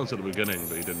had a chance at the beginning,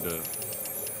 but he didn't do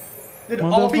it. Dude,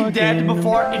 I'll be dead Motherfucking-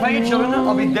 before. If I get children,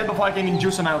 I'll be dead before I can even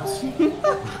juice them out.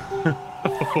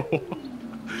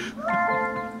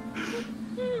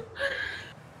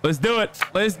 Let's do it.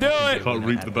 Let's do it. Can't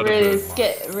reap the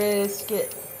benefit. Risk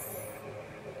it.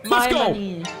 Let's go.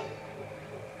 Money.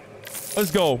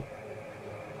 Let's go.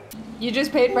 You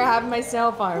just paid for having my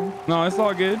snail farm. No, it's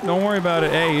all good. Don't worry about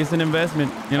it. Hey, it's an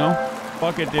investment, you know?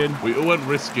 Fuck it, dude. We all went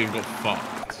risky and got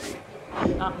fucked.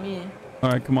 Not me. All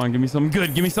right, come on. Give me something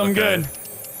good. Give me something Okay. good.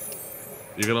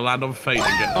 You're gonna land on fate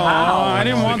and get. Oh, I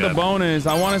didn't want the Again. bonus.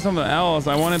 I wanted something else.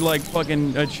 I wanted like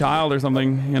fucking a child or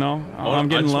something, you know? I'm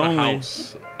getting I just want a lonely.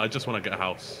 house. I just want to get a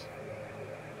house.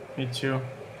 Me too.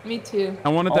 Me too. I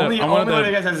wanted Only to one of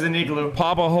you guys has an igloo.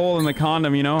 pop a hole in the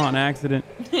condom, you know, on accident.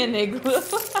 An igloo.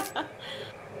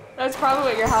 That's probably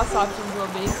what your house options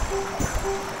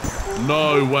will be.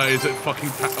 No way. Is it fucking?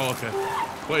 Oh, okay.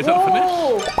 Wait, is that the finish?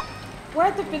 Whoa! We're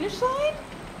at the finish line?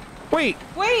 Wait.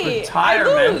 Wait,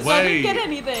 Retirement. I lose. I Wait. didn't get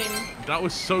anything. That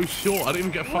was so short. I didn't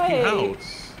even get a fucking Wait.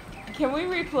 house. Can we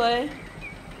replay?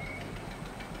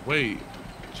 Wait.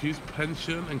 Choose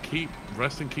pension and keep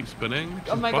rest and keep spinning.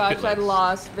 Oh Choose my bucket gosh, I list.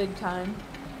 lost big time.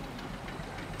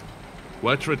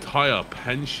 Where to retire?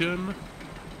 Pension.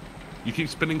 You keep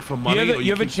spinning for You money. have, or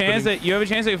you have a keep chance spinning-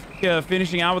 at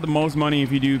finishing out with the most money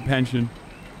if you do pension,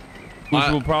 which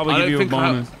will probably I give don't you a think I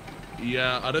have- bonus.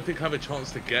 Yeah, I don't think I have a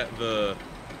chance to get the.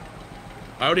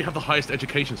 I already have the highest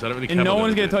education, so I don't really care. And no about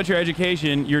one's gonna anything. touch your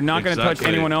education. You're not gonna touch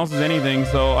Exactly. anyone else's anything.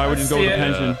 So I would just go with the see it.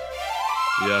 pension.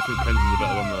 Yeah, I think pension's a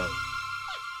better one there.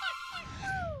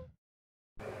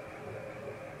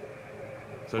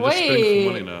 So I'm just spinning Wait.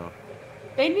 for money now.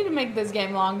 They need to make this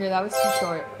game longer. That was too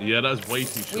short. Yeah, that's way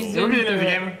too We short. We're zoomed getting into through the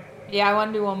it. game. Yeah, I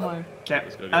want to do one more. Okay.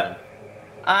 Let's go again.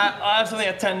 I have something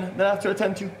at 10 that I have to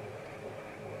attend to.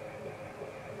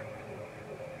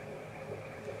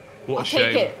 What a I'll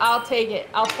shame. take it. I'll take it.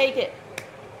 I'll take it.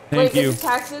 Thank Wait, you. is it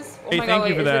taxes? Oh Hey, my thank god,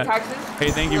 you wait, for is that. it taxes?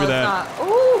 Hey, thank you No, for it's that. not.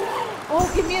 Ooh!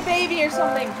 Oh, give me a baby or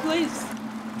something, please.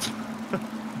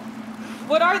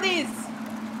 What are these?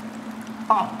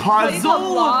 A Play the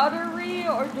puzzle? lottery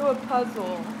or do a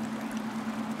puzzle?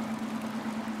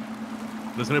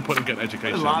 There's no point in getting A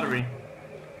education. lottery.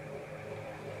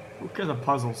 Who cares of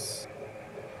puzzles?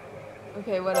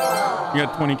 Okay, whatever. You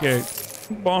got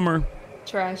 20K. Bummer.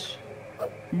 Trash.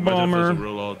 Imagine if there's a Bummer.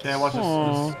 real odds. Okay, watch this.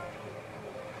 Aw.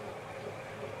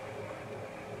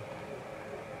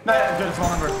 No, yeah, good, small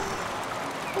number.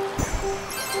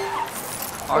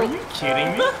 Are you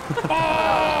kidding me?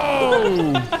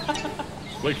 Oh!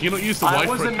 Wait, can you not use the I wife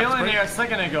was for a a tax break? millionaire a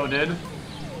second ago, dude.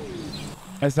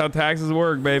 That's how taxes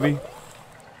work, baby.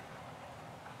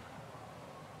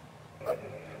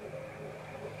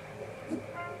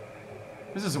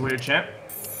 This is a weird champ.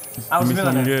 I was Give a me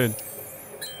something millionaire. good.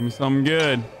 Give me something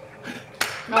good.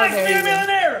 Nice to there be you a go.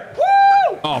 millionaire!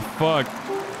 Woo! Oh, fuck.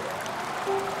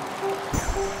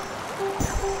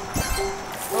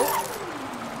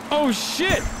 Oh,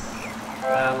 shit.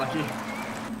 Lucky.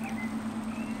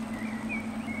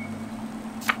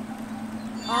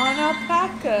 On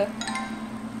alpaca.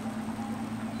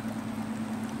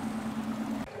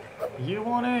 You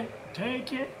wanna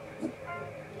take it? Big.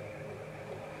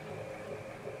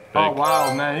 Oh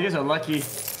wow, man, you guys are lucky.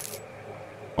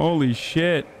 Holy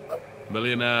shit.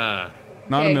 Millionaire.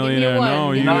 Not Okay, a give me millionaire. one. No,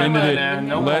 Give you me one. ended it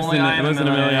No, less only I am than a a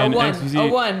millionaire. million. A one. XQC.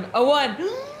 A one. A one.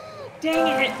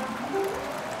 Dang it.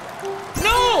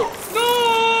 No!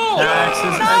 No! Taxes No!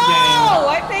 again.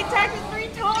 I paid taxes 3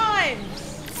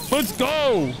 times. Let's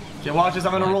go. Okay, watch this.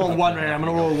 I'm gonna roll a 1 right here. I'm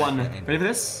gonna roll a 1. Ready for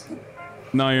this?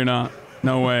 No, you're not.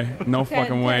 No way. No Ten,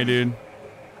 fucking way, 10. dude.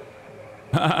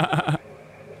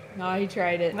 No, he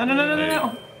tried it. No, no, no, no,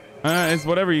 no, no. It's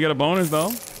whatever. You got a bonus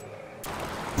though.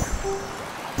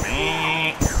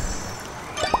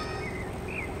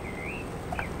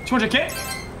 200K?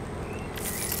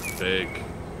 Big.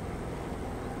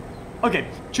 Okay,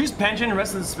 choose pension,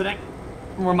 rest of the spinning.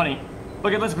 More money.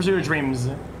 Okay, let's pursue your dreams.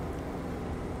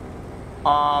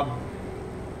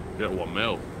 Get 1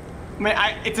 mil. I mean,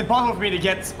 it's impossible for me to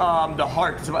get the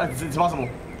heart. It's impossible.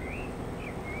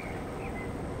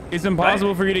 It's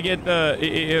impossible for you to get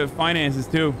the finances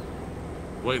too.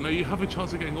 Wait, no, you have a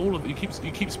chance of getting all of it.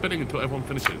 You keep spinning until everyone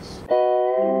finishes.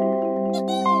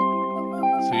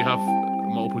 So you have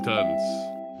multiple turns.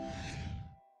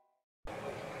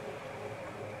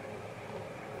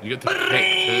 You get to pick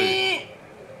too.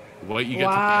 Wait, you get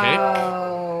to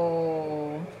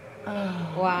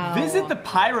Wow. Visit the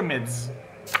pyramids.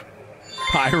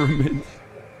 Pyramid.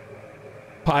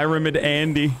 Pyramid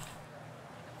Andy.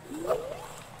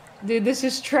 Dude, this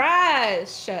is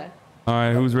trash. All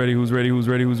right, who's ready? Who's ready? Who's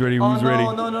ready? Who's ready? Oh Who's no, ready?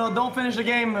 no, no! Don't finish the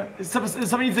game.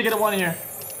 Somebody needs to get a 1 here.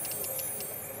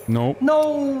 Nope.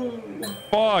 No.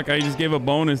 Fuck! I just gave a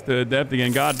bonus to Adept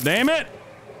again. God damn it!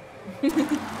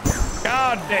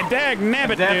 God dag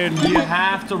nabbit, Adept, dude. you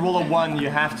have to roll a 1. You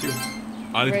have to.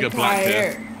 I need to get black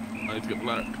Retire. here. I need to get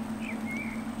black.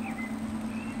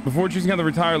 Before choosing how to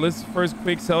retire, let's first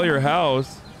quick sell your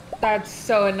house. That's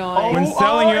so annoying. When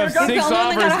selling, you have here 6 comes-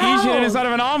 Someone offers, got a each hidden house. inside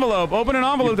of an envelope. Open an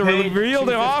envelope to You paid reveal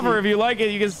the $250. offer. If you like it,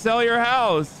 you can sell your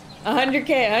house.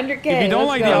 100K, 100K. If you don't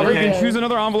like the offer, you Okay. can choose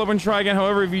another envelope and try again.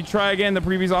 However, if you try again, the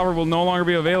previous offer will no longer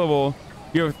be available.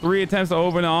 You have 3 attempts to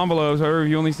open the envelopes. However, if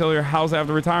you only sell your house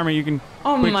after retirement, you can.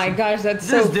 Oh quick- my gosh, that's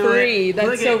so Just do it. free. That's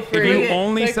Click so it. free. If you Click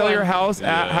only Click sell your one. house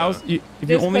at Yeah. house, if you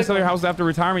Just only click sell your one. house after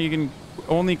retirement, you can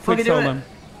only quick Fucking do sell it. them.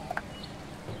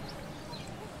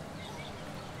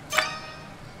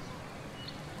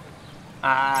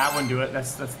 I wouldn't do it.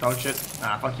 That's dog shit.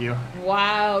 Fuck you.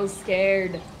 Wow,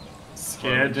 scared.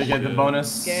 Scared to get the shit.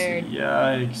 bonus. Scared.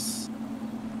 Yikes.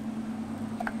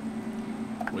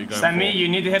 What are you going Sammy, for? you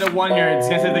need to hit a 1 here. It's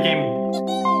gonna save the game.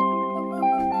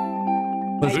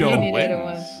 Let's I go. need it at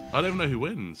Wins? I don't even know who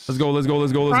wins. Let's go. Let's go.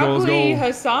 Let's go. Let's go. Let's Probably go.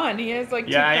 Hassan. He has like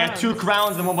 2 Yeah, I had crowns. 2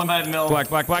 crowns and 1.5 mil. Black,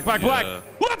 black, black, black, black. Yeah.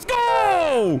 Let's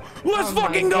go! Let's Oh my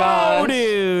fucking go, gosh.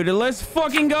 dude! Let's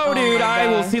fucking go, Oh dude! my I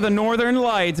will gosh. see the northern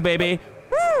lights, baby.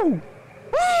 Woo! Woo!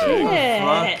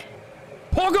 Yeah.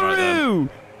 Poggeroo!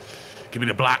 Give me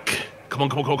the black. Come on,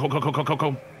 come on, come on, come on, come on, come on, come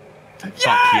on. Yes!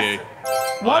 Fuck you.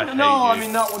 What? No, I hate mean,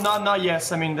 you. not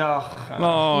yes. I mean,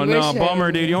 Oh You no, wish I bummer,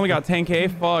 had- dude. You only got 10K.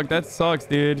 Fuck, that sucks,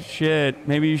 dude. Shit.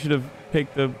 Maybe you should have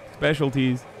picked the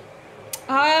specialties.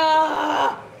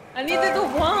 Ah, I needed the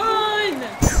 1.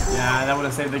 yeah, that would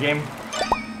have saved the game.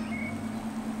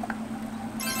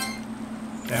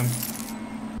 Damn.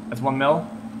 That's 1 mil.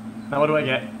 Now what do I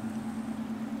get?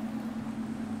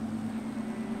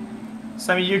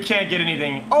 Sammy, you can't get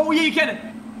anything. Oh yeah, you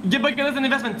can. Get back an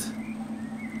investment.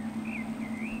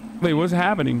 Wait, what's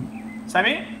happening?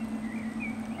 Sammy?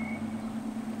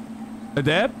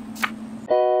 Adept?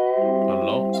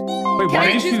 Hello? Wait, Can why I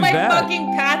did you choose choose my that? fucking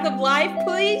path of life,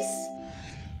 please?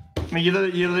 I mean,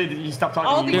 you stopped talking.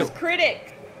 All You- these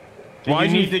critic. Why'd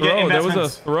you you need to get throw? That was a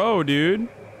investments. throw, dude.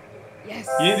 Yes.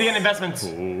 You need to get investments.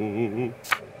 Ooh.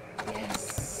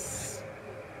 Yes.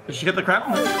 Did she get the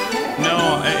crown?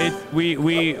 No, we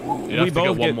You have to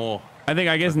both get one more. I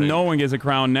guess think. no one gets a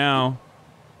crown now.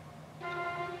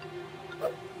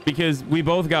 Because we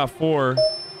both got 4.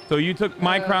 So you took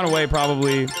my crown away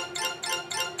probably.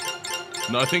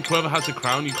 No, I think whoever has the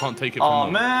crown, you can't take it from Aw,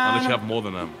 them. man. Unless you have more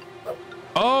than them.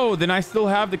 Oh, then I still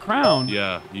have the crown.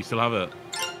 Yeah, you still have it.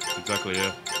 Exactly,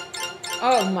 yeah.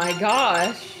 Oh my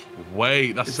gosh.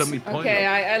 Wait, that's 70 points. Okay,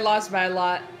 I lost by a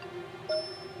lot.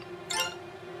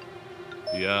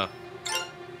 Yeah.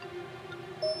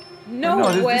 No,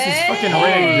 No, this way. is fucking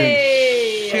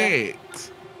rigged.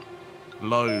 Shit.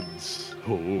 Loads.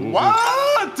 Ooh.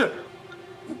 What?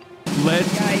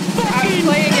 Let's Guys, I'm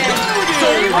playing it. So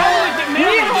you roll it,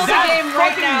 We hold the game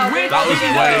right now. Win That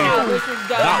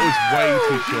was way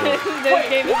too short. This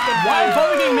game is Why is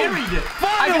Bubba getting married?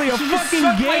 Finally, a fucking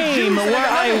game where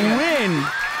I win.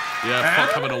 Yeah,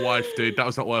 fuck having a wife, dude. That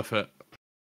was not worth it.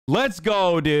 Let's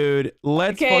go, dude.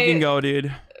 Let's fucking go,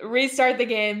 dude. Restart the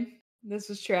game. This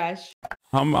was trash.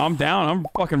 I'm down. I'm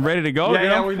fucking ready to go, dude.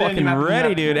 I'm fucking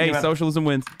ready, dude. Hey, socialism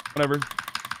wins. Whatever.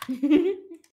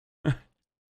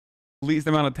 Least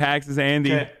amount of taxes,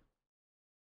 Andy. Okay.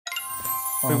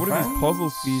 Wait, what are these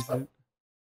puzzles fees?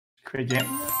 Great game.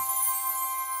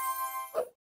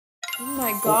 Oh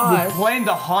my god. We're playing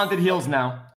the Haunted Hills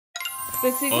now.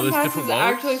 The season pass is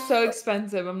actually so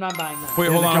expensive. I'm not buying that.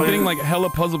 Wait, hold on. I'm getting like hella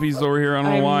puzzle pieces over here. I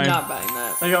don't know why. I'm not buying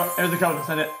that. There you go. Here's the code.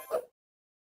 Send it.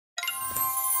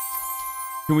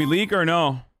 Can we leak or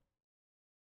no?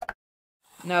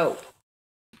 No.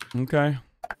 Okay.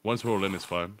 Once we're all in, it's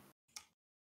fine.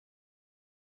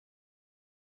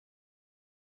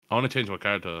 I want to change my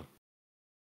character.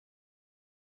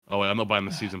 Oh wait, I'm not buying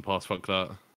the season pass. Fuck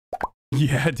that.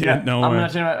 Yeah, dude. Yeah, no I'm way.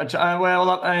 gonna change my. Wait, hold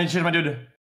up. I need to change my dude.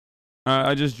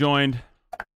 I just joined.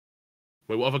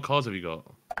 Wait, what other cars have you got?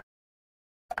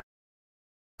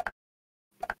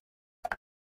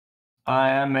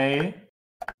 I'm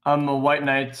a white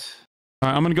knight.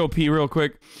 Alright, I'm gonna go pee real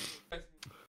quick.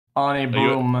 On a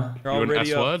broom. You're an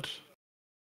S-word?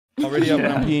 Already up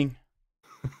when I'm peeing.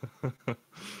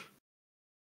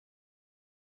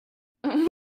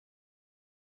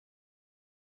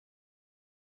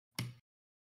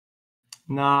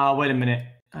 Nah, wait a minute.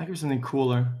 I think it was something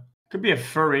cooler. Could be a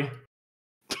furry.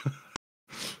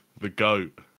 The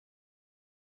goat.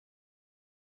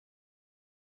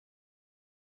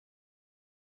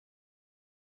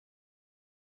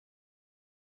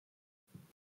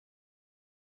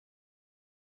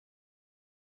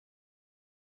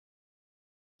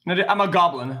 No, I'm a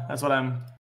goblin. That's what I'm.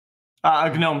 A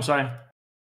gnome, sorry.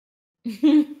 This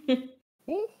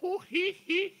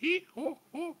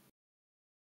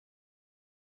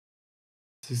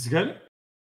is good.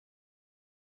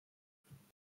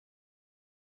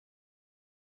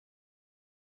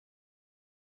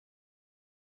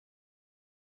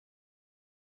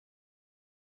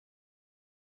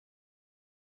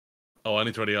 Oh, I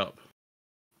need to ready up.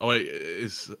 Oh wait,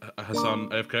 is Hassan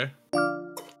AFK?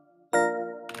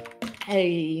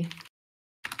 Hey.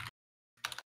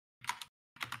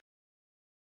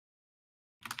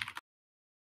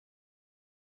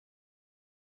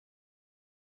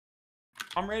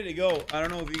 I'm ready to go. I don't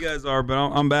know if you guys are, but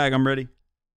I'm back. I'm ready.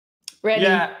 Ready.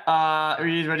 Yeah, are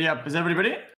you ready up? Is everybody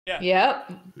ready? Yeah.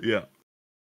 Yep. Yeah.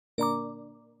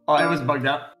 Oh, it was bugged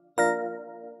out.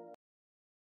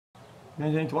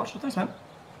 Anything to watch? Thanks, man.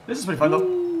 This is pretty fun,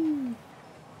 though.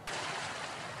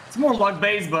 It's more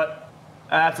luck-based, but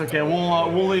that's okay.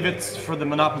 We'll leave it for the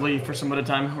Monopoly for some other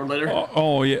time or later.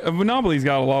 Oh yeah, Monopoly's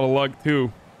got a lot of luck,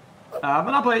 too.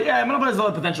 Monopoly has a lot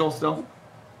of potential still.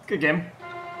 Good game.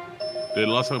 Dude,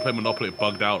 last time I played Monopoly, it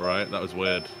bugged out, right? That was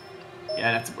weird.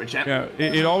 Yeah, that's a weird champ. Yeah,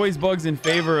 it always bugs in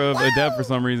favor of Adept for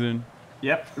some reason.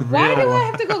 Yep. Why do I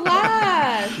have to go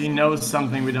last? She knows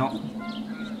something we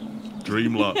don't.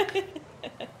 Dream luck.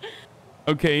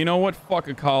 Okay, you know what? Fuck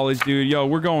a college, dude. Yo,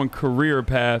 we're going career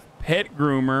path. Pet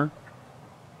groomer.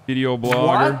 Video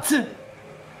blogger. What?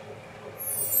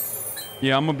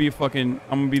 Yeah, I'm gonna be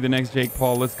the next Jake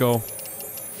Paul. Let's go.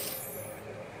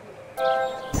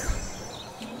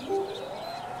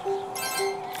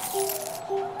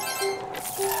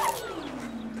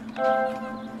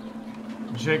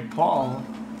 Jake Paul.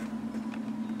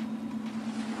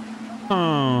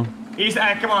 Oh. He's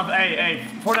come on, hey,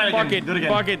 Fortnite Fuck again. it, Do it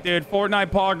again. fuck it, dude.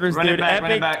 Fortnite poggers, Run dude. it back,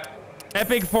 run it Epic, back.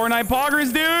 epic Fortnite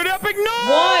poggers, dude. Epic,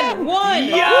 no! One.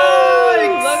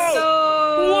 Yikes! Let's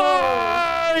go.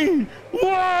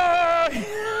 Why?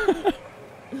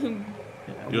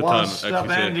 Your Washed turn, up,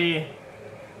 XQc. Andy.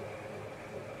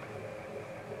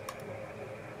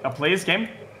 Play this game?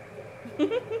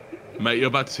 Mate, you're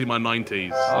about to see my 90s.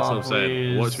 That's what I'm saying.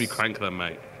 Please. Watch me crank them,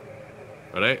 mate.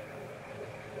 Ready?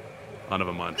 Oh,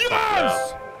 never mind. Fuck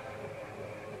Yes!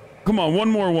 Come on, one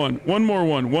more one. One more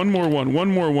one. One more one. One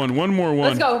more one. One more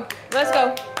one. Let's go. Let's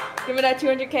go. Give me that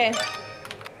 200K.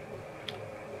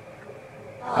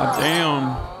 God damn.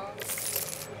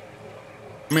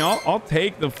 I mean, I'll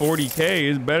take the 40K.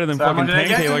 It's better than So how fucking much did I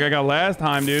get? 10K like I got last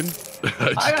time, dude.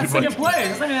 I got second place.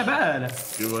 It's not even that bad.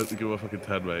 Give me a fucking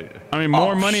 10, mate. I mean,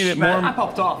 more money Man, that I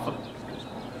popped off.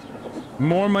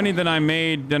 more money than I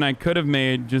made than I could have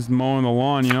made just mowing the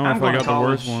lawn. You know, I'm if I going got to the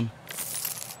worst college. one.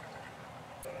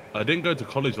 I didn't go to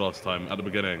college last time at the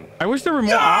beginning. I wish there were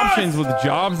more options with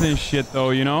jobs and shit,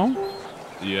 though. You know.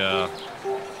 Yeah.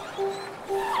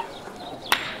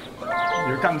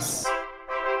 Here it comes.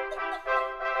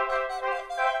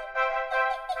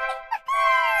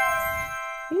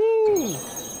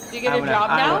 you get a job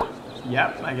now?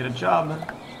 Yep, I get a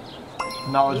job.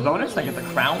 Knowledge bonus, I get the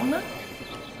crown.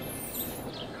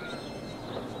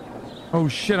 Oh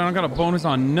shit, I don't got a bonus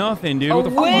on nothing, dude. A What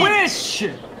the fuck? Wish!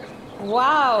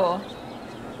 Wow.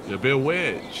 You'll be a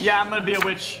witch. Yeah, I'm gonna be a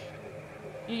witch.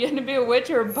 You gonna be a witch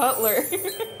or a butler?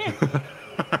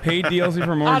 Paid DLC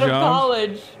for more Out of jobs.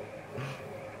 college.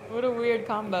 What a weird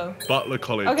combo. Butler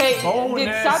college. Okay, Bonus.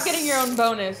 dude, stop getting your own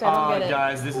bonus. I don't get it.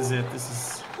 Guys, this is it.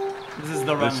 This is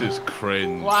the run. This is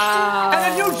cringe. Wow.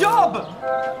 And a new job!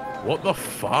 What the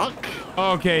fuck?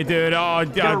 Okay, dude. Oh,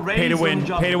 God. Pay to win.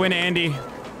 Pay to win, Andy.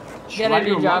 Get a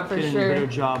new job for sure. New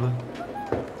job.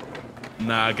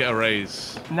 Nah, get a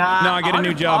raise. Nah, No, I get a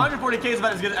new job. 140k is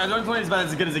about as good. 120 is about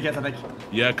as good as it gets, I think.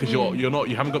 Yeah, because you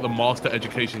haven't got the master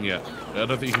education yet. I don't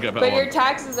think you can get a better But your one.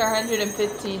 taxes are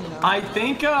 115, you know. I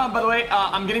think, by the way,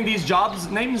 I'm getting these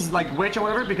jobs names like witch or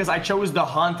whatever because I chose the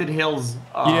Haunted Hills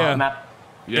map.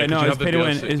 Yeah, 'cause no, you it's have the pay to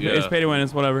win. DLC, It's pay to win.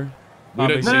 It's whatever. We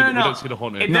don't, see, No. we don't see the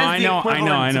haunted. It No, does I the know.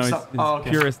 equivalent It's okay.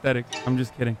 pure aesthetic. I'm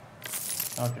just kidding.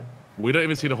 Okay. We don't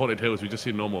even see the haunted hills. We just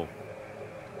see normal.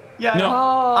 Yeah. No.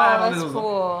 Oh, I have that's those.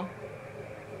 cool.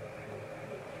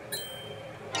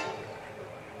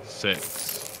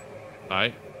 6.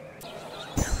 Right?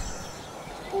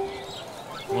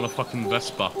 I want a fucking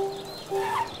Vespa. Play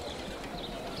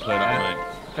that, mate.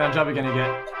 What kind of job are you gonna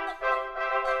get?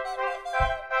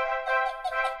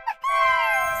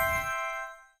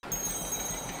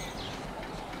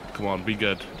 Come on, be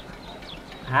good.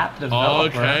 App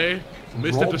developer. Okay.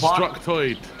 Mr.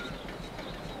 Destructoid.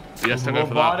 Yes, I go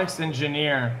for that. Robotics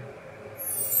engineer.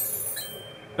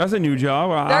 That's a new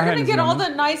job. They're gonna get all the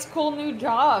nice, cool new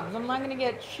jobs. I'm not gonna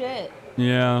get shit.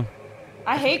 Yeah.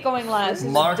 I hate going last.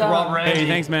 It's Mark dumb. Rob Hey,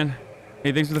 thanks, man.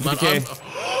 Hey, thanks for the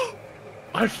 50K.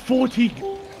 I have 40.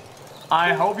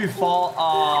 I hope you fall.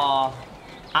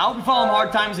 I hope you fall on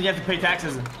hard times and you have to pay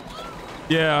taxes.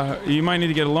 Yeah, you might need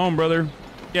to get a loan, brother.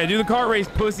 Yeah, do the kart race,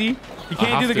 pussy. You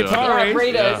can't do the guitar Yeah, race.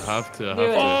 rate Yeah, us. I have to. Do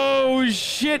it. Oh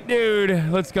shit, dude.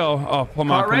 Let's go. Oh,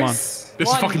 come on, Kart come on. race? This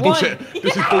is fucking bullshit.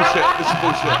 This is bullshit. This is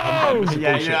bullshit. This is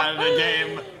Yeah, bullshit. you're out of the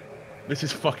game. This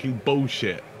is fucking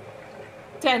bullshit.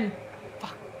 10.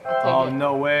 Fuck. Oh, I'll take it.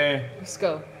 no way. Let's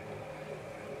go.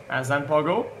 Azan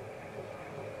Pogo?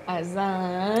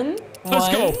 Azan. Let's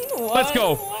go. One, Let's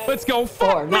go. one. Let's go. Four.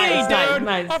 Fuck Nice, me, nice, dude.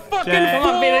 nice. A fucking Jack.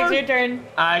 Come on, Felix, 4. your turn.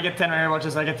 I get 10 right here. Watch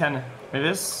this. I get 10. Maybe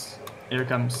this. Here it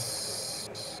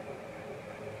comes.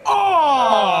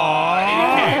 Oh!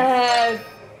 80K.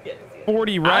 Yes.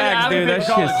 40 rags, dude. That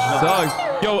shit college.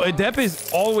 sucks. Yo, Adept is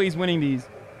always winning these.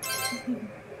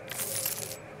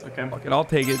 Okay. Fuck it, I'll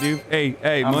take it, dude. Hey,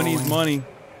 I'm money's rolling. money.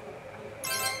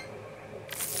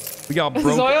 We got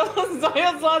broke.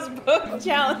 Zoil's lost book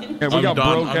challenge. Yeah, we got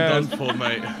broke I'm ass. done for,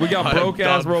 mate. We got I am broke ass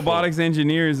done for. robotics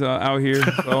engineers out here.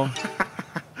 So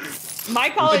My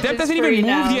college Adept is doesn't free even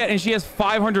now. move yet, and she has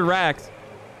 500 racks.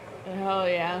 Hell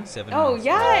yeah. 7 Oh, months.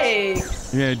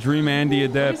 yikes. Yeah, Dream Andy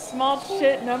What a Adept. small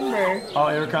shit number. Oh,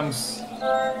 here it comes.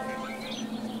 Okay.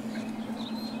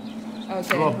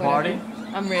 Throw a whatever. party?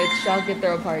 I'm rich. I'll get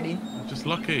throw a party. Just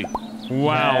lucky.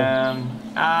 Wow.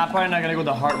 Probably not gonna go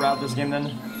the heart route this game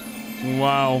then.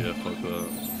 Wow. Yeah, fuck that.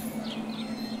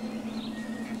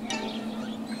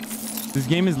 This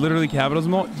game is literally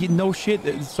capitalism. No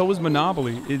shit. So is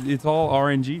Monopoly. It's all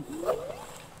RNG.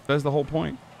 That's the whole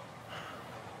point.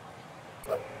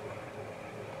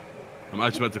 I'm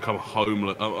actually about to become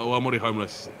homeless. Oh, I'm already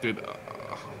homeless, dude.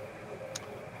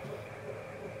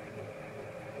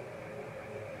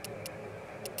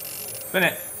 Spin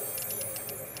it.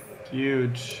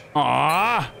 Huge.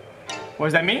 Ah.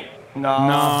 Was that me? No.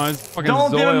 No, it's fucking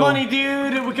Don't give him Zoil. money,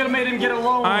 dude. We could have made him get a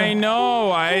loan. I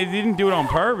know. I didn't do it on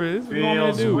purpose. What do you want me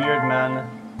to Feels do? weird,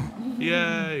 man.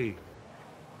 Yay.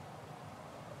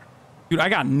 Dude, I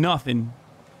got nothing.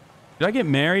 Did I get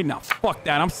married? No, fuck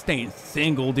that. I'm staying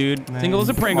single, dude. Man, Single as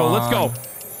a Pringle. come Let's go.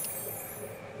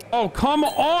 Oh, come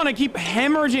on. I keep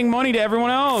hemorrhaging money to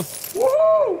everyone else.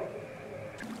 Woo!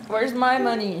 Where's my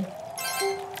money?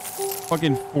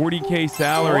 Fucking 40K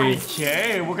salary.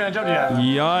 40K? What kind of job do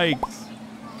you have? Yikes.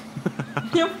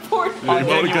 You're 40. I'll You get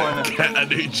wanna you one. get a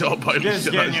new job. I Just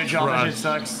shit, get a that's new job. That shit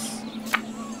trash.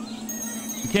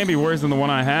 sucks. It can't be worse than the one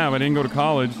I have. I didn't go to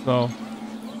college, so.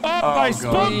 Oh, I God.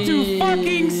 spoke too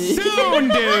fucking soon,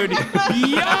 dude.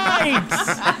 Yikes.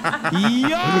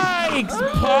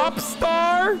 Yikes. Pop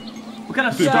star? What kind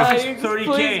of Dude, stuff is Yikes, please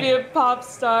be 30K? a pop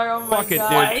star. Oh my Fuck it, dude.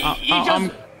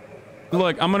 god.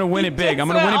 Look, I'm gonna win it big. I'm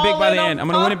gonna win it big by the end. I'm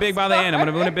gonna win it big by the end. I'm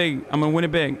gonna win it big. I'm gonna win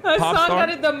it big. Pop Hassan star.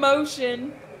 got the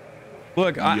motion.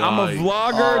 Look, I'm a Yikes.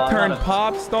 vlogger Oh, turned not a-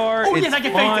 pop star. Oh, It's yes, I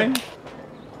can fun. fake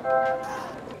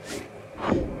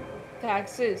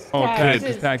Taxes. Oh,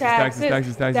 taxes. taxes.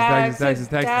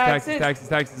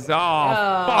 Oh,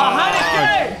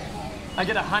 $100K! I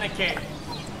get $100K.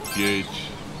 Huge.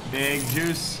 Big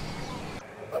juice.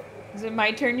 Is it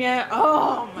my turn yet?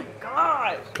 Oh my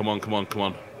god. Come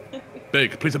on.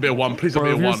 Big. Please don't be a 1. Please don't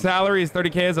bro, be a if your 1. salary is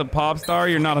 30K as a pop star,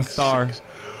 you're not a star.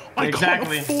 I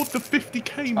Exactly. can't afford the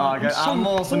 50K. Oh, God, I'm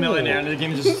almost a millionaire and the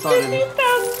game just started.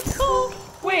 50,000.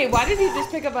 Wait, why did he just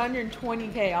pick up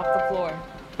 120K off the floor?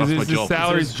 That's my His job.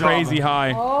 salary's It's his job. crazy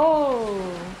high.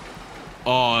 Oh.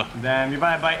 Oh, Damn, you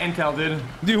buy Intel, dude.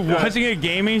 Dude, watching a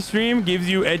gaming stream gives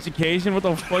you education. What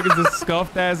the fuck is this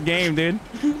scuffed ass game, dude?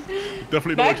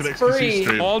 definitely not like an That's XQC free.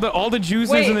 stream. All the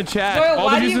juices Wait, in the chat. Zoil, All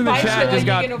why the do juices you in the buy chat shit just like you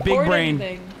got can big afford brain.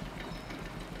 anything?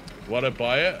 Why'd I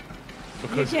buy it? You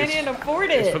Because can't it's, even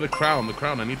afford it's it. for the crown. The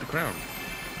crown. I need the crown.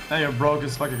 Now you're broke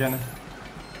as fuck again.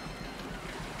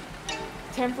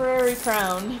 Temporary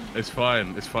crown. It's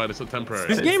fine. It's fine. It's not temporary.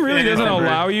 This game really it is doesn't temporary.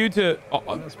 allow you to.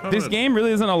 This permanent. game really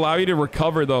doesn't allow you to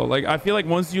recover though. Like I feel like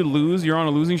once you lose, you're on a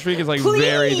losing streak. It's like Please,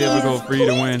 very difficult for you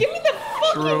to please win. Give me the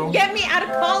fucking, True. get me out of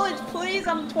college, please.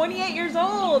 I'm 28 years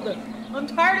old. I'm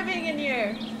tired of being in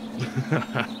here.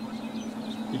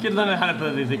 You could learn how to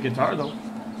play the guitar though.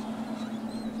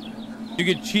 You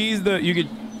could cheese the. You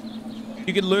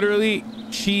could literally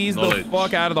cheese Knowledge. the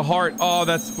fuck out of the heart. Oh,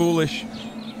 that's foolish.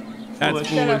 That's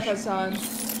Shut up, foolish. Hassan.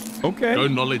 Okay. Go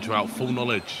knowledge route. Full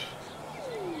knowledge.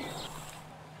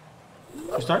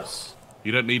 Who starts?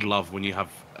 You don't need love when you have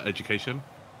education.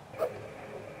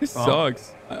 This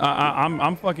sucks.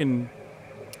 I'm fucking.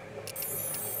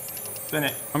 Spin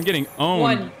it. I'm getting owned,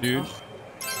 One. dude.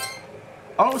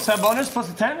 Oh, set bonus plus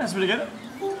a 10. That's pretty good.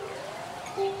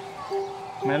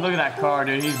 Man, look at that car,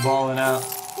 dude. He's balling out.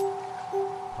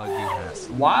 Puggy has.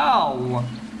 Wow.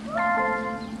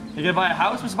 You gonna buy a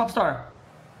house, Mr. Popstar?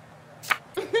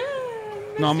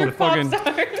 No, I'm a fucking.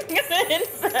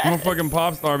 I'm a fucking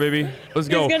pop star, baby. Let's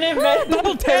go. He's gonna invest in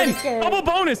Double 10, 30K. double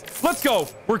bonus. Let's go.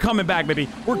 We're coming back, baby.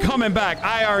 We're coming back.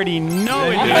 I already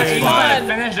know it, Yeah, dude. you gotta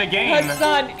finish the game.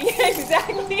 Hassan, yeah,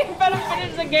 exactly. You better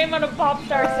finish the game on a pop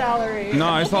star salary.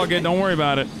 No, it's all good. Don't worry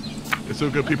about it. It's all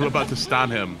good. People are about to stan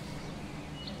him.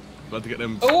 About to get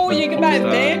them. Oh, you can buy a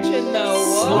mansion though.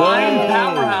 Whoa. Slime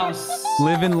powerhouse.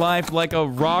 Living life like a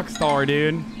rock star,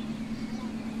 dude.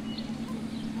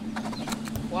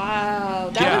 Wow.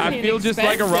 That Yeah, wasn't I even feel just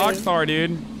like a rock expensive. star,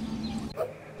 dude.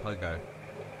 Pogo.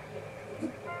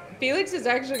 Felix is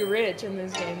actually rich in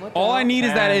this game. What the All hell? I need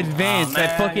is that Man. advance, Oh,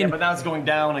 that man, fucking. Yeah, but now it's going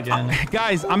down again.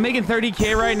 Guys, I'm making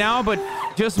 30K right now, but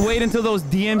just wait until those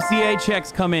DMCA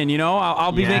checks come in. You know,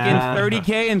 I'll be making Yeah.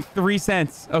 30K and 3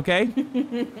 cents. Okay.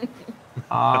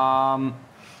 I'm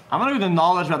gonna do the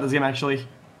knowledge about this game actually.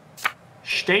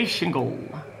 Stay single.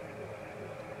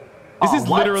 This Oh, is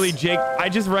what? literally Jake. I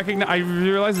just recognize. I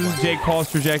realize this is Jake Paul's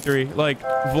trajectory. Like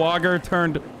vlogger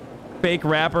turned fake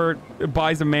rapper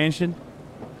buys a mansion.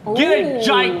 Get a Ooh.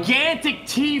 gigantic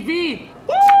TV.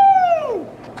 Woo!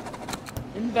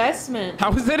 Investment.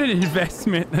 How is that an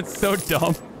investment? That's so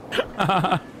dumb.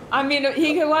 I mean,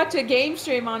 he could watch a game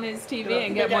stream on his TV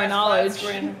and get more knowledge.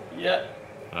 Yeah.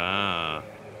 Ah.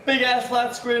 Big ass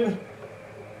flat screen.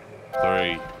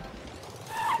 3.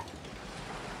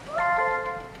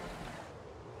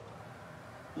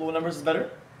 Low numbers is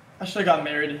better. I should have got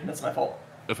married. That's my fault.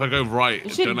 If I go right, You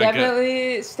should don't I get?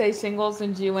 definitely stay single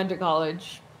since you went to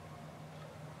college.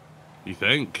 You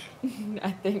think?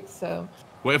 I think so.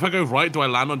 Wait, if I go right, do I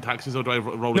land on taxes or do I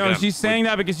roll No, again? she's saying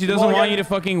that because she doesn't Well, want yeah. you to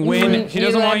fucking win. She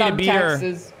doesn't want you to beat her.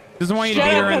 Doesn't want you to Shut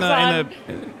beat up, her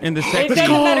in the It sex.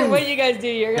 doesn't matter what you guys do.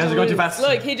 You're Guys gonna are going too lose. fast.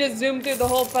 Look, he just zoomed through the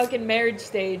whole fucking marriage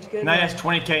stage. Good Now he one. has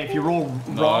 20K. If you roll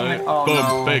No. wrong, oh Boom,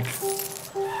 no. big.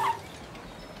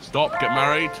 Stop, get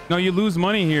married. No, you lose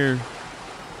money here.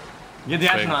 Get the Big.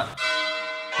 astronaut.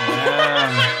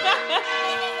 Yeah.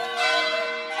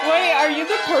 Wait, are you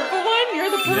the purple one?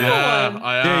 You're the purple Yeah, one.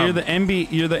 I am. Yeah, you're the MB.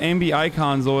 You're the MB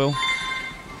icon, Zoil.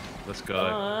 Let's go.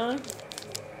 Aw.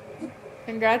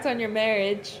 Congrats on your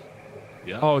marriage.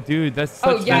 Yeah. Oh, dude, that's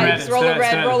Oh, such. yeah, red, it's roll a it's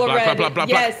red, red. roll a Black, red. black, black, black,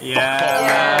 Yes.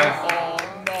 Yeah.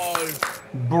 Yes.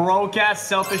 Broke ass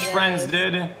selfish Yes. friends,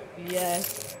 dude.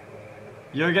 Yes.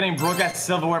 You're getting broke ass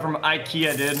silverware from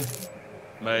IKEA, dude.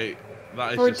 Mate,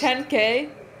 that is For just... 10K.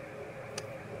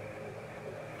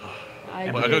 I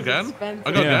go again?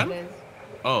 I go Yeah. again?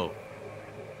 Oh.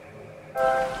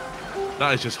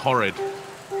 That is just horrid.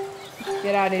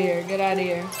 Get out of here. Get out of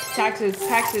here. Taxes.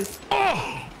 Taxes.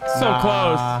 So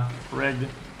close. Rigged.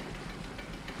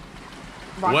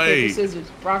 Rock, Wait. paper, scissors.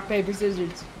 Rock, paper,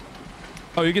 scissors.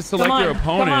 Oh, you can select Come on. your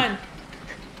opponent. Come on.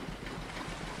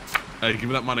 Hey, give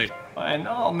me that money. I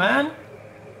know, man.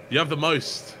 You have the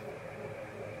most.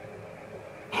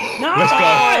 No! Let's go.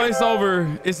 Oh, it's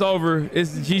over. It's over.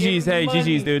 It's GG's. Hey,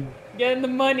 GG's, dude. Getting the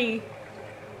money.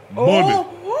 Money.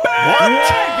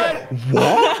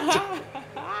 What?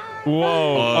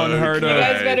 Whoa, unheard You of.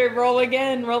 guys better roll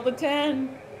again. Roll the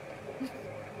 10. Oh,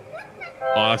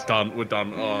 that's done. We're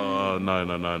done. Oh,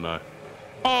 no.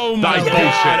 Oh my That is god.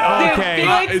 bullshit. Okay.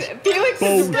 That Felix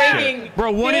is bullshit. rigging.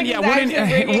 Bro, one in Felix is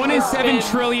actually rigging 1 in the 7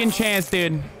 spin. trillion chance,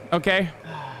 dude. Okay.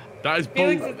 That is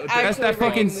Felix bull. is That's actually that fucking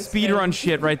rigging the spin. speedrun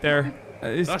shit right there.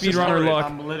 That's just Speedrunner horrid. luck.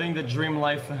 I'm living the dream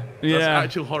life. That's Yeah.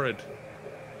 actual horrid.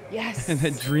 Yes. And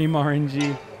the dream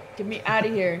RNG. Get me out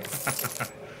of here.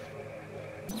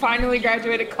 Finally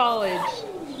graduated college.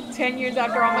 10 years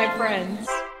after all my friends.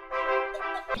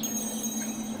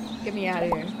 Get me out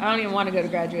of here. I don't even want to go to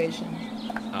graduation.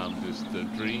 I'm just a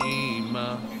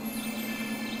dreamer.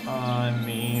 I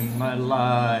mean, my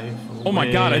life. Oh my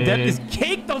god, away. Adept is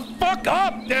caked the fuck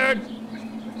up, dude.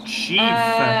 Chief.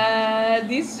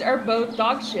 These are both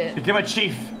dog shit. Become a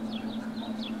chief.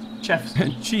 Chef.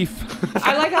 Chief.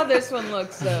 I like how this one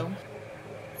looks though.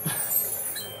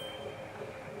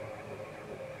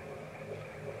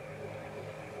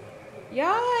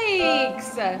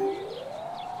 Yikes!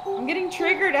 I'm getting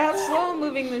triggered at how slow I'm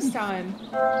moving this time.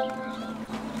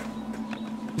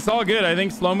 It's all good. I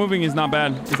think slow moving is not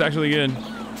bad. It's actually good.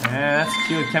 Yeah, that's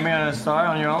cute. Coming on a star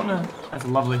on your own. That's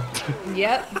lovely.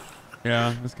 Yep.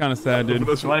 Yeah, it's kind of sad, dude. You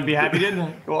want to be happy,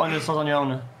 dude? Go on your stars on your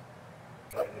own.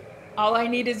 All I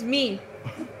need is me.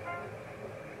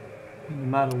 No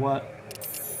matter what.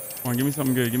 Come on, give me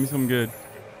something good. Give me something good.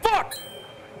 Fuck!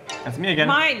 That's me again.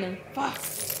 Mine. Fuck.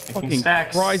 Making Fucking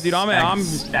stacks. Christ, dude. I'm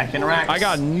stacking racks. I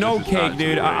got no This is cake, not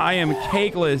dude. too I am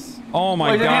cakeless. Oh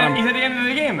my He's god. at the end of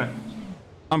the game.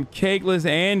 I'm cakeless,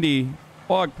 Andy.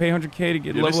 Fuck, pay 100k to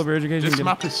get Yeah, level of your education. This Get-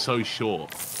 map is so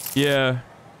short. Yeah.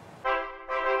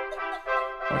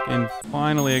 Fucking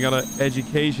finally, I got an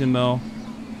education though.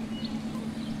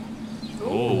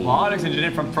 Oh. Robotics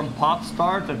engineer from Pop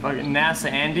Star to fucking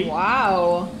NASA Andy.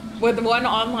 Wow. With one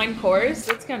online course?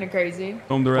 That's kind of crazy.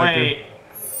 Film director. Wait,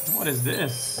 what is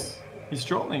this? He's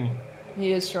trolling.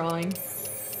 He is trolling.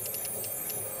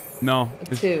 No.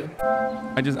 it's- 2.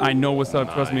 I know what's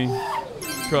up. Trust me.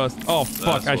 Trust. Oh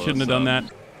fuck! That's I shouldn't have what's done up.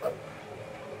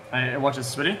 that. I watch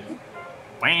this video.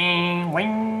 Wing,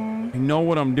 wing. I know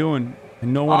what I'm doing. I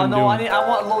know what Oh I'm no, doing. I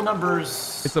want low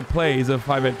numbers. It's a play. It's a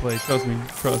 5-8 play. Trust me.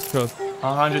 Trust.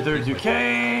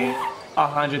 132k.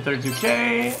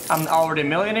 132k. I'm already a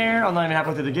millionaire. I'm not even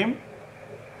halfway through the game.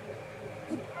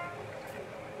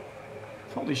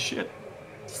 Holy shit.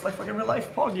 It's like fucking real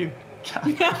life, Pog you.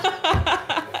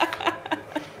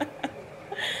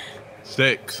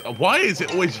 6. Why is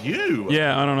it always you?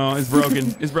 Yeah, I don't know. It's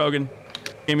broken. It's broken.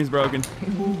 Game is broken.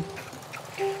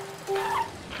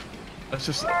 That's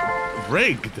just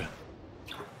rigged.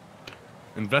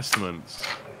 Investments.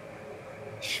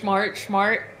 Smart.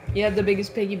 You have the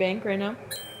biggest piggy bank right now.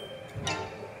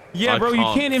 Yeah, I bro, you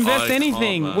can't- can't invest I can't,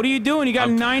 anything. man. What are you doing? You got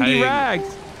I'm 90 paying.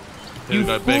 rags. Here You we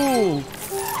go, big. fool.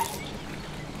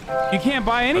 You can't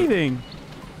buy anything.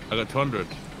 I got 200.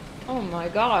 Oh my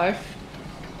gosh.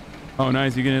 Oh,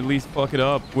 nice. You can at least fuck it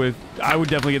up with... I would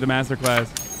definitely get the masterclass.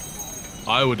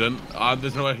 I wouldn't.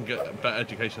 There's no way I can get better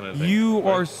education than anything. You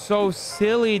are so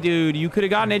silly, dude. You could have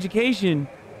gotten education.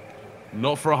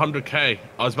 Not for 100k.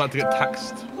 I was about to get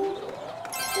taxed.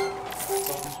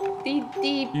 Beep,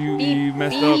 beep, You beep,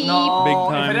 messed beep. up. No, Big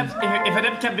time. If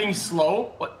Adept kept being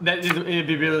slow, it'd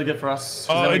be really good for us.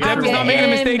 Oh, Then we Adept could- was not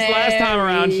making the getting mistakes last time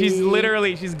around. She's married.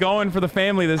 literally... She's going for the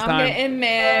family this I'm time. getting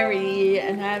married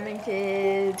and having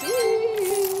kids.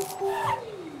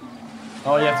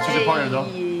 Oh, you have to choose your partner though.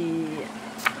 Hey.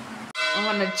 I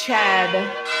want a Chad.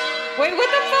 Wait, what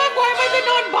the fuck? Why am I the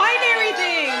non-binary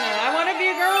thing? I want to be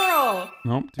a girl.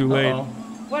 Nope, too late. Uh-oh.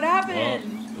 What Well, happened?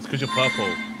 it's because you're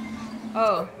purple.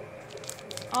 Oh.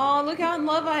 Oh, look how in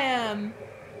love I am.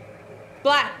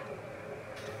 Black.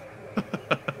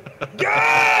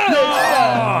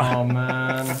 Oh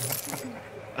man.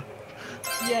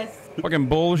 Yes. Fucking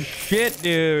bullshit,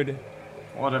 dude.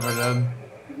 Whatever, dude.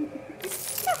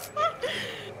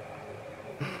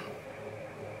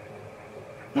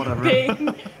 Whatever.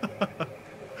 Bing.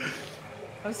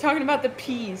 I was talking about the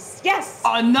peas. Yes.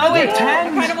 Another Wait, I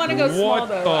 10? kind of want to go small What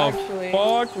though. the Actually.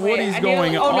 fuck? What Wait, is I need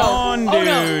going oh, no. on, oh,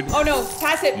 dude? No. Oh no!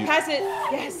 Pass it! Pass it!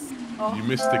 Yes. Oh. You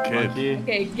missed the kid. Lucky.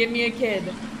 Okay, give me a kid.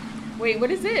 Wait, what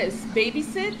is this?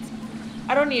 Babysit?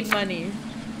 I don't need money.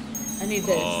 I need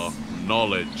this.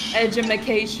 Knowledge.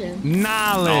 Edumacation.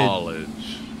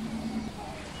 Knowledge.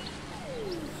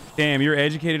 Damn, you're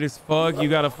educated as fuck. You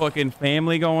got a fucking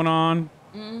family going on.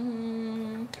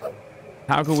 Mm-hmm.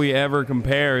 How could we ever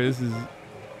compare? This is...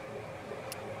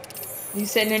 You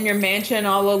sitting in your mansion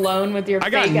all alone with your I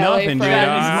got fake LA nothing, dude.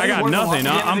 friends. I got Worth a lot nothing. at the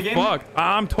end of I'm the game. fucked.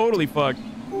 I'm totally fucked.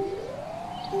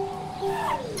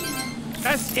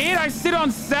 That's it? I sit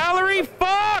on salary?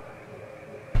 Fuck!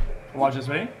 Watch this,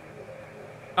 ready?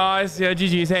 It's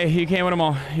GG's. Hey, you came with them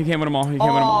all. You came with them all. You came with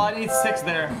them Oh, all. I need 6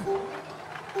 there.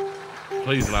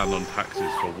 Please land on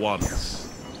taxes for once.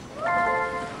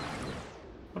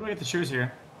 What do I get to choose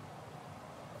here?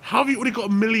 How have you already got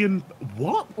 1 million?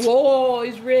 What? Whoa,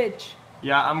 he's rich.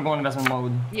 Yeah, I'm going investment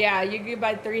mode. Yeah, you could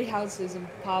buy 3 houses and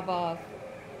pop off.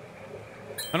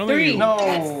 I don't 3. think No.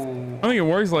 I don't think it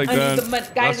works like I need that. the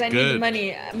guys. That's I need good. the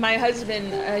money. My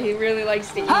husband, he really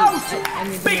likes to eat. House! I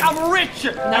need the Big, money. I'm rich!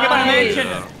 I get my Nice. mansion!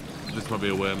 Yeah, this might be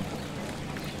a win.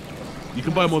 You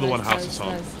can buy more than one house,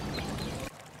 Hassan.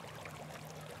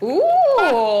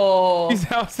 Ooh! These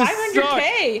houses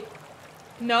 500K.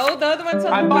 No, the other one's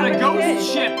I bought a 500K.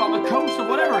 ghost ship on the coast or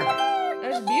whatever.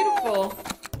 That's beautiful.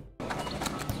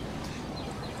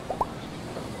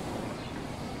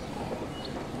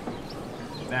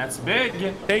 That's big.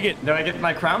 Take it. Do I get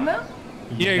my crown now?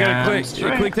 Yeah, you gotta Damn click.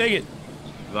 straight. Click, take it.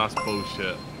 That's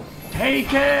bullshit.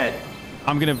 Take it!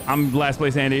 I'm last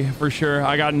place, Andy, for sure.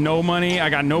 I got no money. I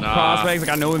got no prospects. I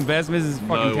got no investments. This is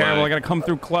fucking terrible. way. I gotta come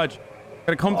through clutch.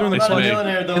 Gotta come through in the I'm not a clutch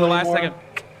millionaire though in the last anymore.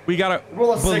 second. We gotta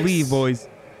Roll a 6. believe, boys.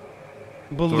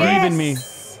 Believe Yes. in me.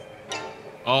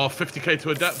 Oh, 50K to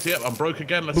Adept. Yep, I'm broke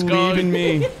again. Let's go. Believe in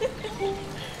me.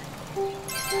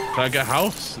 Can I get a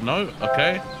house? No?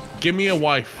 Okay. Give me a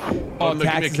wife. Oh, no, give me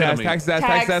a taxes, kid, I ass, mean. taxes, ass,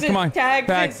 taxes, ass. Come on.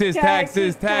 Taxes,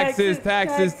 taxes, taxes,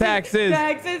 taxes,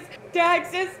 taxes.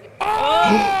 Taxes.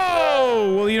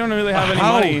 Oh! Well, you don't really have A any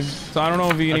money, house. so I don't know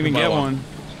if you can I even can buy get one. one.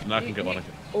 No, I can get one.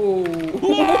 Oh.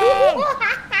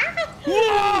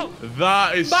 Whoa!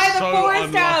 That is Buy the so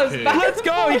forest house. unlucky. Buy- Let's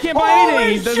go. He can't buy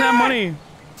anything. He doesn't have money.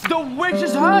 The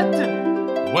witch's hut!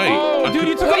 Wait. Oh, I dude, could-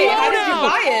 you took a Wait, loan how did you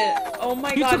out. buy it? Oh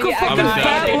my You god, took a he fucking actually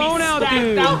fat bought it. loan out, Stacked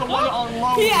dude. out the one on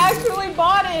loan. He actually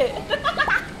bought it.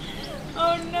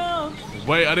 Oh no.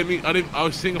 Wait, I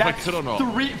was seeing if I could or not.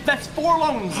 That's 4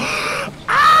 loans.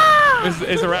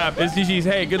 It's a wrap. It's GG's.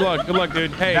 Hey, good luck. Good luck,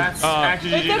 dude. Hey, That's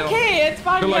actually It's GG though. okay. It's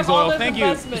fine. good We luck, have all Zoil. those Thank you.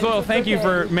 investments. Zoil, It's thank you okay.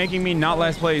 for making me not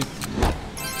last place.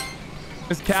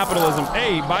 It's capitalism.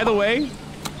 Hey, by the way,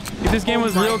 if this game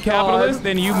was real capitalist,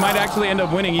 then you might actually end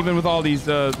up winning even with all these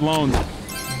loans.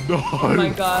 Oh my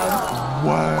god.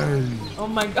 Why? Oh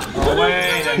my god. Oh,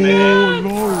 wait a minute.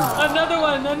 Another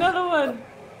one. Another one.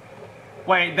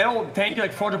 Wait, they'll take you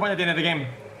like 400 points at the end of the game.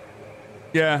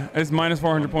 Yeah, it's minus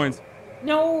 400 points.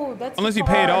 No, that's Unless you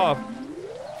hard. pay it off.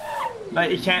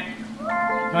 Like, you can't.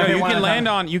 No,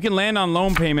 you can land on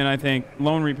loan payment, I think.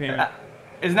 Loan repayment.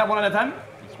 Isn't that 1 at a time?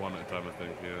 It's one at a time, I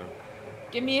think, yeah.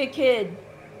 Give me a kid.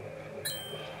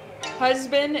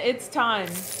 Husband, it's time.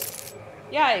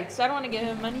 Yikes, I don't want to give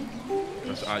him money.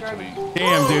 That's actually...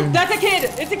 Damn, dude. That's a kid!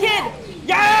 It's a kid!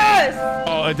 Yes!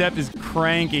 Oh, Adept is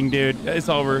cranking, dude. It's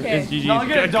over. Okay. It's GG. No, I'll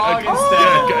get a dog Yeah,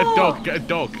 instead. get a dog, get a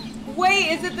dog.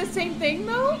 Wait, is it the same thing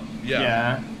though?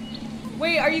 Yeah.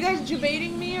 Wait, are you guys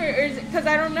debating me or is it because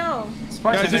I don't know?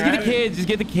 Guys, just get the kid. Just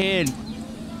get the kid.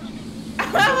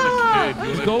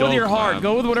 Just go with your heart.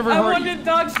 Go with whatever I heart. wanted a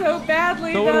dog so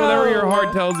badly. Go with whatever your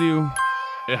heart tells you.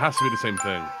 It has to be the same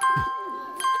thing.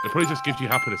 It probably just gives you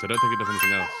happiness. I don't think it does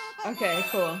anything else. Okay,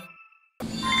 cool.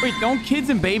 Wait, don't kids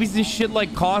and babies and shit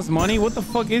like cost money? What the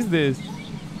fuck is this?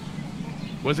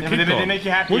 Where's the Yeah, kid they gone? make you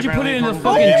happy. Where'd you put it in the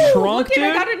apparently. fucking Oh, trunk, look at, I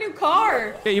dude? got a new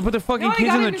car. Yeah, you put the fucking No, I kids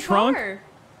got in a the new trunk? car.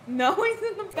 No, he's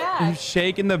in the You back.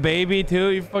 shaking the baby too?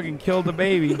 You fucking killed the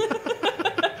baby. Is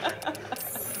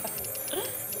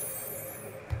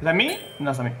that me? No,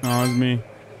 it's not me. No, it's me.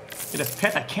 Get a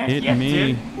pet I can't Hit get, me.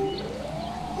 dude.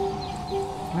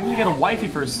 Maybe you get a wifey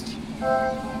first.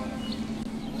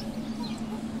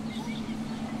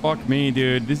 Fuck me,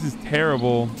 dude. This is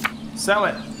terrible. Sell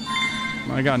it.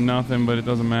 I got nothing, but it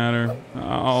doesn't matter.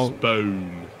 Oh,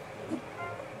 Bone.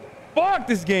 fuck!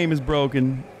 This game is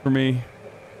broken for me.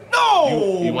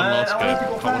 No, You won man. last I game. want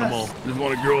people Can't win them all. fast. Just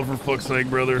want a girl for fuck's sake,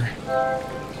 brother.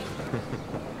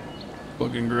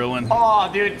 Fucking grilling. Oh,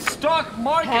 dude, stock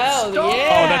market. Hell stock.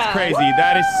 yeah. Oh, that's crazy.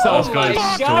 That is so Let's go my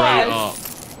straight gosh.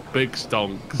 up. Big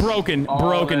stonks. broken. Oh,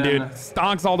 Broken, man. dude.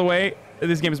 Stonks all the way.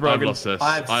 This game is I've broken. lost this.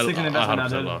 I have I 6 in investment now, 100%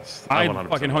 dude. lost. I 100%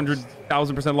 fucking lost.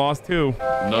 100,000% lost too.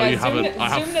 No, Yeah, you zoom haven't. to- I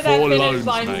have zoom to that 4 finish loans,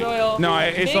 line, mate. Zoil. No,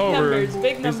 it's Big over. Numbers,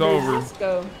 big It's numbers. over. Let's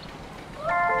go.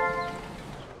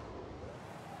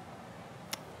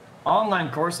 Online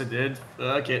course it did.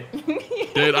 Fuck it.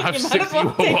 Dude, I have You might 60. as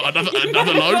well take-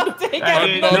 Another loan? Take Hey, out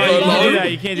dude, both no, you loans. can't do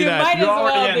that. You can't do You that. might as You're well,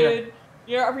 already in. dude.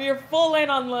 You're full in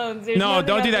on loans. There's No, nothing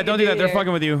don't else do you that. can Don't do that. They're here.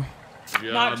 fucking with you.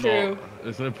 Yeah, Not true.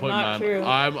 There's no point, Not man. true.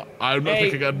 I'm not Hey,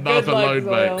 picking good another luck, load,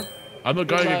 Zoil. mate. I'm not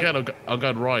going again. I'm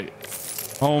going right.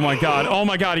 Oh my god. Oh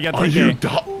my god. You got Are you 3K.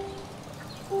 dumb?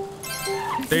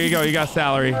 There you go. You got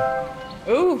salary.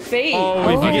 Ooh, fate. Oh,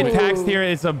 if you get taxed here,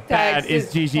 it's a bad.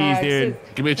 It's GG's, dude.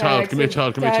 Give me a child. Give me a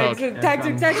child. Give me a child.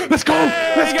 Taxes. Let's go.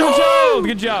 Let's go. Child.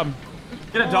 Good job.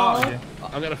 Get a dog.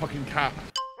 I'm gonna fucking cat.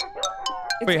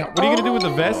 Wait, what are you gonna do with the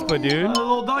Vespa, dude? A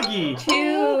little doggy.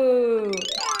 Cute.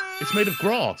 It's made of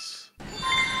grass.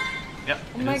 Yep.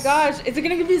 Oh my gosh, is it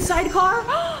gonna give you a sidecar?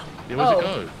 Yeah, where's it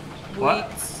go?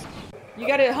 What? You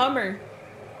got a Hummer.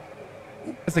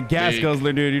 That's a gas Big.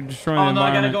 guzzler, dude. You're destroying Oh the no, I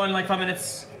gotta environment. go in like 5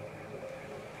 minutes.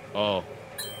 Oh.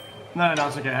 No,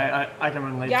 it's okay. I can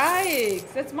run late.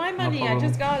 Yikes, that's my money. I problem.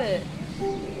 just got it.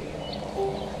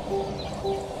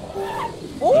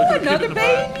 Oh, another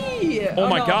baby! Oh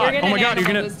my no, God. we're getting Oh my an God, you're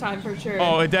animal gonna- this time for sure.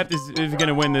 Oh, Adept is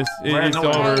gonna win this. We're It's in the-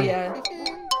 over. Oh yeah.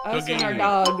 Us and our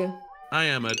Doggy. dog. I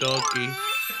am a doggy.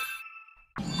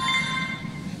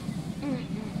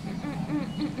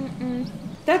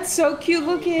 That's so cute.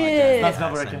 Look Hi, at That's it. not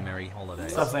and working. merry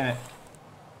holidays. Stop saying it.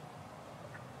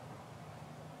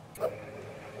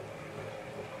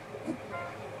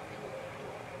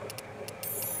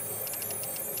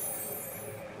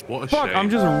 What a Fuck, shame. I'm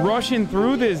just rushing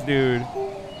through this, dude.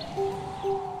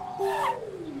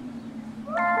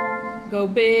 Go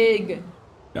big.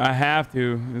 I have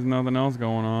to. There's nothing else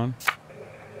going on.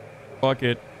 Fuck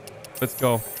it. Let's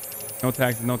go. No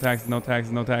taxes, no taxes, no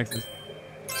taxes, no taxes.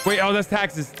 Wait, oh, that's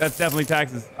taxes. That's definitely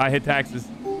taxes. I hit taxes.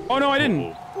 Oh, no, I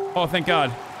didn't. Oh, thank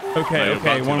God. Okay, No, you're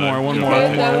okay. about to, One though. more, one You're more, about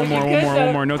one to. more, one more, one more,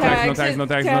 one more. No taxes, no taxes, Taxes, no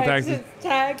taxes, no taxes.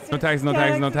 taxes, No taxes, no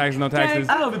taxes, no taxes, no taxes, no taxes.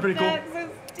 That'll be pretty cool.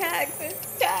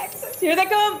 Taxes. Here they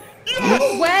come.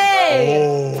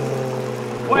 Way.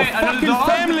 Wait, another Fucking dog?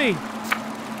 family.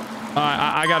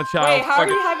 I got a child. Wait, how Fuck are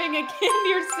you it. having a kid?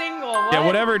 You're single. What? Yeah,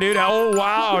 whatever, dude. Oh,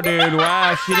 wow, dude.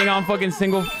 Wow. Shitting on fucking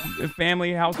single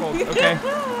family households. Okay.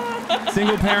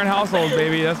 Single parent households,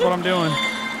 baby. That's what I'm doing.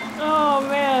 Oh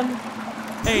man.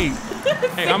 Hey,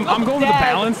 I'm going with the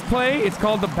balanced play. It's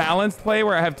called the balanced play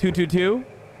where I have 2-2-2.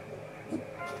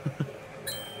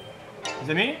 Is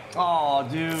it me? Oh,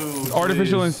 dude.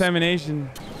 Artificial please. insemination.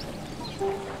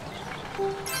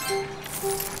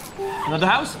 Another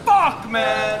house? Fuck,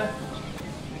 man.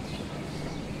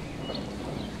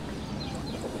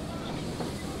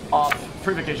 Off.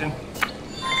 Free vacation.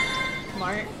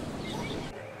 Smart.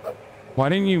 Why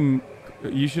didn't you?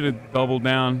 You should have doubled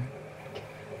down.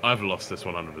 I've lost this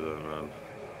 100%, man.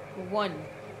 One.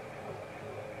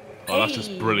 Oh, that's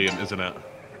just brilliant, isn't it?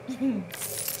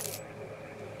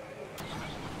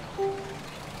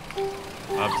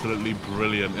 Absolutely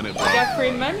brilliant, innit, You bro? got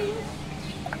free money.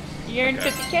 You earned Okay.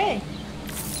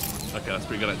 50K. Okay, that's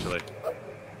pretty good, actually.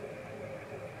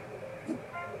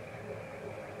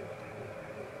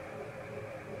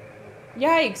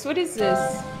 Yikes! What is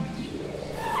this?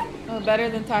 Oh, better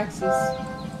than taxes.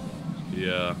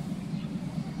 Yeah.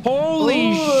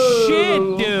 Holy Ooh.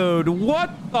 shit, dude!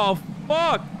 What the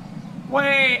fuck?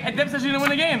 Wait, Adept says you're gonna win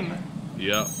the game.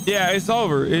 Yeah. Yeah, it's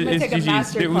over. gonna It's take a GG's.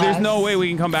 master There's no class. way we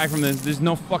can come back from this. There's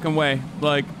no fucking way.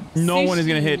 Like, no one is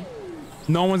gonna hit.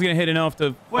 No one's gonna hit enough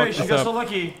to Wait, fuck she this got up. so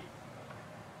lucky.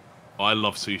 I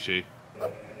love sushi.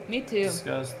 Me too.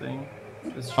 Disgusting.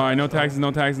 All right, no taxes,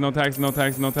 no taxes, no taxes, no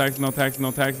taxes, no taxes, no taxes,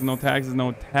 no taxes, no taxes,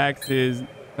 no taxes.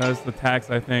 That's the tax,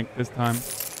 I think, this time.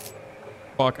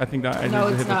 Fuck, I think that I No,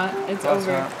 just it's hit the- not. It's No, it's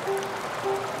over. not.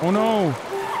 Oh no!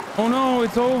 Oh no,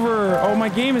 it's over! Oh, my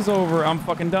game is over. I'm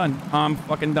fucking done. I'm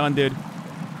fucking done, dude.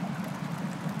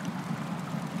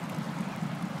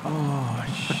 Oh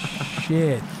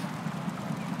shit!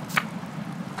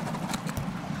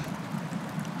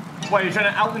 Wait, you're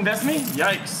trying to out-invest me?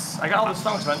 Yikes. I got all the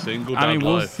stomachs, man. Single I dad mean,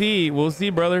 we'll life. see. We'll see,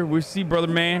 brother. We'll see, brother,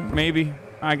 man. Maybe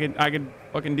I could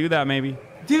fucking do that. Maybe.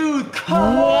 Dude,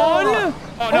 come One? on!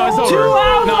 Oh no, it's Two over.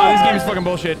 hours! No, this game is fucking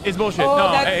bullshit. It's bullshit. Oh,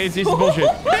 No, that's- it's bullshit.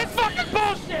 It's fucking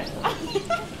bullshit!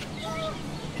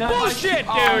 Can I Bullshit,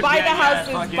 buy- dude. Buy yeah, the yeah,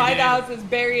 houses. fuck it, Buy the dude. houses.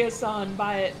 Bury a son.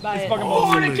 Buy it. Buy It's it. fucking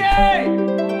Oh bullshit.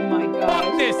 40K! my Fuck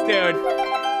gosh. this, dude.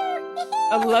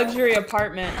 A luxury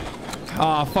apartment.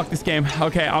 Oh, fuck this game.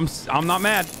 Okay, I'm not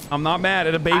mad. I'm not mad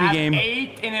at a baby I have game.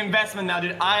 8 in investment now,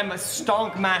 dude. I'm a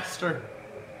stonk master.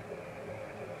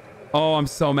 Oh, I'm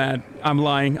so mad. I'm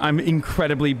lying. I'm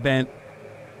incredibly bent.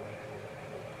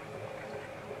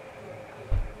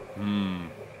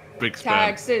 Big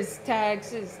spend.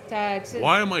 Taxes.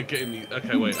 Why am I getting the...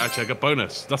 Okay, wait. Actually, I got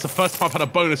bonus. That's the first time I've had a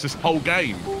bonus this whole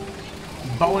game.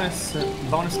 Bonus me.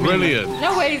 Brilliant.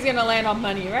 No way he's gonna land on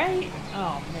money, right?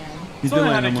 Oh man. He's It's only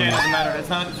doing 100K, it. doesn't matter. It's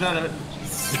not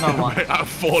Not one. Mate, out of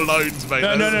 4 loans, mate.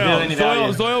 No. Really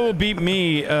value. Zoil will beat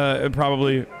me,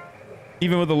 probably,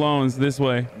 even with the loans this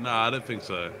way. Nah, I don't think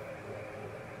so.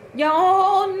 Yo,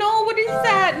 no, what is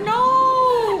that?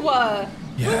 No!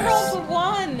 Yes. We rolled a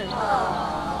 1.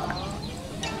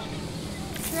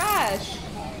 Trash.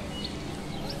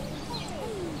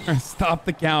 Stop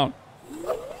the count.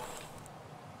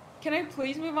 Can I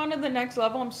please move on to the next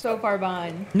level? I'm so far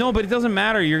behind. No, but it doesn't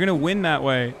matter. You're gonna win that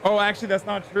way. Oh, actually, that's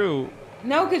not true.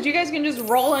 No, because you guys can just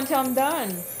roll until I'm done.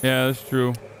 Yeah, that's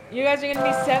true. You guys are gonna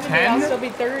be 70, 10? I'll still be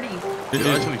 30. You're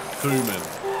actually fuming.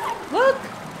 Look!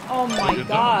 Oh my You're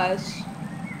gosh.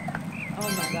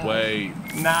 Oh my god. Wait.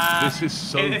 Nah. This is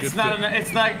so good. It's not.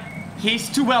 It's like he's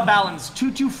too well balanced.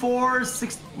 2, 2, 4,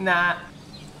 6. Nah.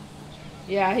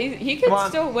 Yeah, he could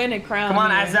still win a crown. Come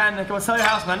on, here. Azan. Come on, sell your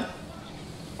house, man.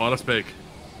 Oh, that's big.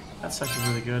 That's actually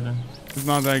really good. It's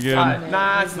not that good.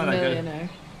 Nah, it's He's not a that good. millionaire.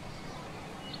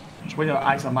 Just wait till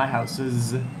ice on my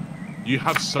houses. You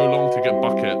have so long to get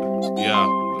bucket. Yeah.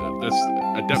 This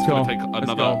Adept's gonna take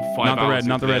another 5 Not the hours. red,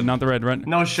 not the red, not the red. Red.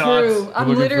 No shots. True. I'm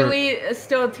looking for- literally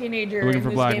still a teenager. We're looking in for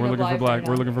this black. game We're of looking for life black. right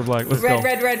We're now. looking for black. Let's Red, go.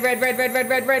 red, red, red, red, red, red,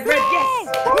 red, red, red. Yes!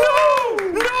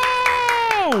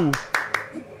 No!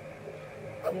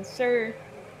 Yes, sir.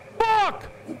 Fuck!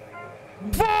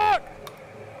 Fuck!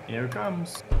 Here it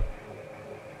comes.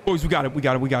 Boys, we got it. We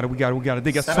got it. We got it. We got it. We got it.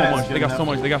 They got so Seven much. is They good got so enough.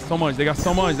 much. They got so much. They got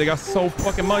so much. They got so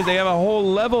fucking much. They have a whole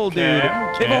level, dude. They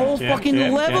have a whole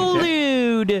fucking level,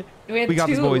 dude. We got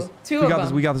this, boys. Two We of got them.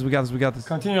 this. We got this. We got this. We got this.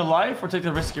 Continue life or take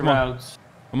the risky Come on. route.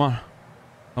 Come on.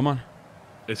 Come on.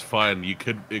 It's fine. It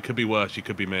could be worse. You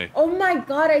could be me. Oh my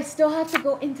god, I still have to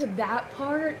go into that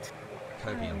part?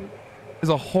 Copium. There's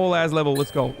a whole ass level.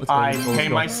 Let's go. Let's go. I Let's go. pay Let's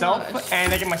go. myself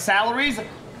and I get my salaries.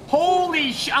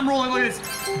 Holy shit, I'm rolling. Look at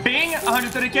this. Bing,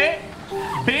 130K.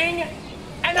 Bing,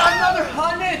 and another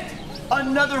 100.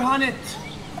 Another 100.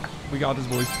 We got this,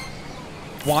 boys.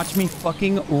 Watch me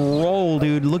fucking roll,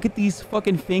 dude. Look at these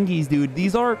fucking fingies, dude.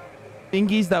 These are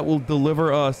fingies that will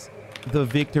deliver us the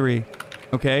victory.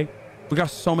 Okay? We got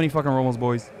so many fucking rolls,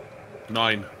 boys.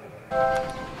 9.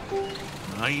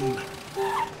 9.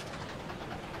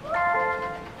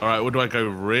 All right, what do I go?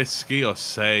 Risky or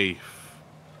safe?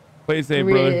 Play it safe,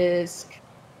 brother.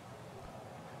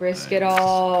 Risk it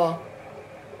all.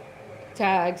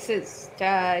 Taxes.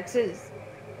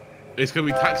 It's gonna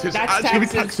be taxes. That's actually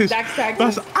taxes. taxes. That's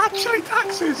taxes. That's actually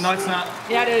taxes. No, it's not.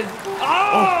 Yeah, it is.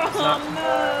 Oh,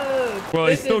 no. Well,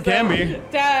 it This still is can the- be.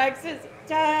 Taxes.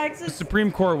 The Supreme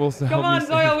Court will help Come on, me.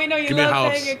 Zoil. We know you Give me a love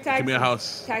house. paying your taxes. Give me a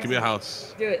house. Taxes. Give me a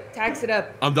house. Do it. Tax it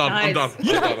up. I'm done. Nice. I'm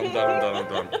done. I'm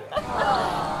done.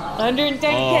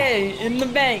 110K in the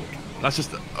bank. That's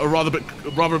just a rather bit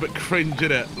cringe,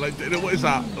 innit? Like, what is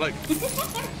that? Like,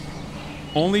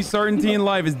 Only certainty in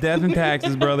life is death and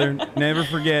taxes, brother. Never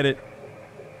forget it.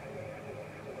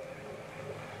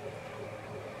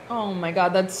 Oh my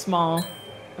god, that's small.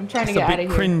 I'm trying to It's a get out bit of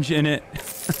here. cringe in it.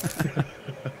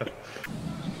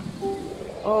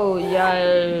 Oh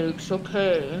yikes.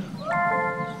 Okay.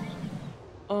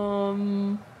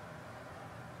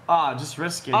 Just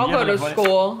risk it. I'll You go have to enough money.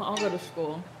 school. I'll go to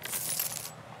school.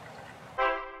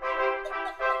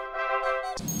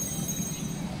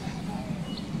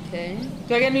 Okay.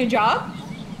 Do I get a new job?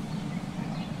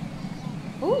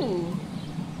 Ooh.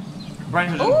 Right,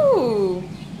 Ooh.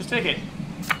 just take it.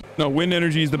 No, wind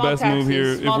energy is the Small best move here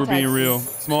taxes, if small we're being taxes. real.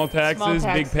 Small taxes, big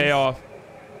taxes. payoff.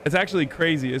 It's actually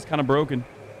crazy. It's kind of broken.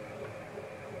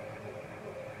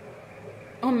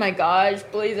 Oh my gosh,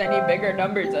 please, I need bigger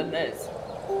numbers than this.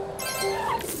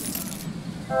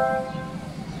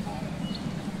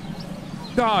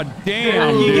 God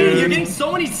damn, You're dude. getting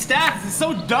so many stats. It's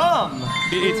so dumb.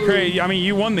 It's crazy. I mean,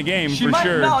 you won the game She for might,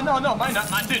 sure. No, mine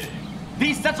not. Dude,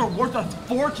 these stats are worth a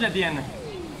fortune at the end.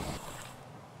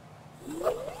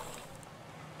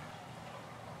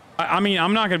 I mean,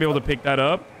 I'm not gonna be able to pick that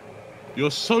up. you're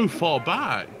so far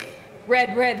back.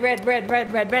 Red. Black. No,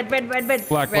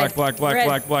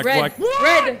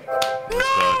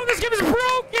 this game is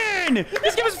broken.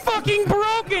 This game is fucking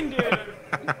broken, dude.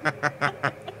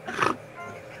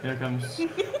 Here it comes.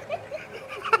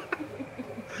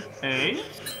 Hey.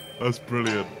 That's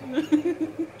brilliant.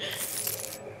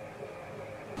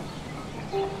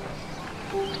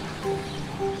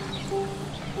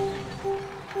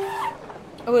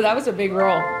 Oh, that was a big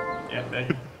roll. Yeah,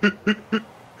 big.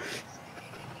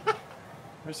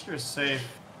 Risk your safe.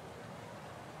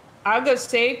 I'll go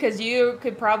safe because you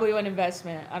could probably win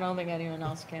investment. I don't think anyone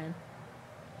else can.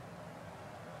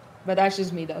 But that's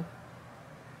just me, though.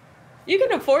 You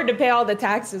can afford to pay all the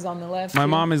taxes on the left. My too.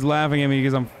 mom is laughing at me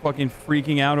because I'm fucking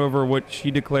freaking out over what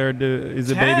she declared is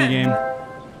a baby game.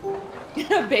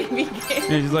 Baby game.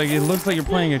 And she's like, it looks like you're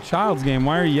playing a child's game.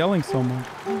 Why are you yelling so much?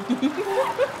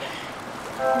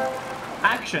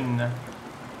 Action.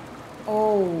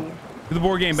 Oh. To the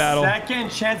board game battle. Second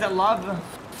chance at love.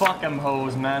 Fuck them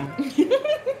hoes, man.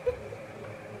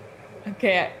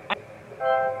 Okay.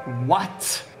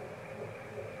 What?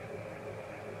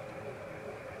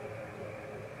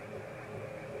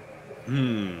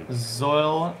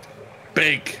 Zoil.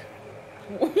 Big.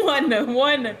 One.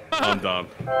 I'm done.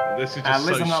 This is At just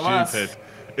least so I'm not last. stupid.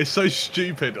 It's so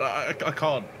stupid. I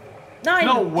can't. 9.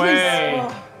 No way.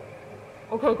 Oh.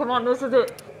 Okay, come on. This is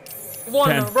it. 1.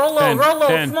 10, Roll low. 10, Roll low.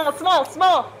 10.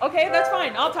 Small. Okay, that's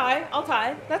fine. I'll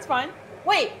tie. That's fine.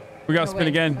 Wait. We gotta No, spin wait.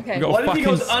 again. Okay. We go What if he fucking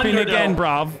goes spin under, again, though?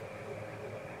 bruv.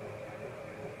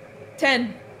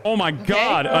 10. Oh my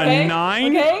god, Okay, a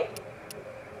 9? Okay.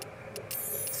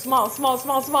 Small.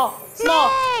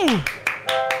 No!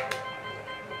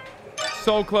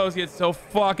 So close, yet so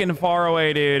fucking far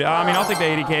away, dude. I mean, I'll take the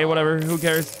 80K, whatever. Who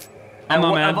cares? I'm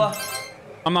not mad.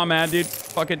 I'm not mad, dude.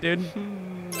 Fuck it, dude.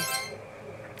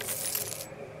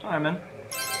 Alright, man.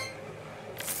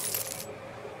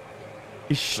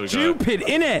 You're stupid,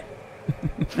 innit?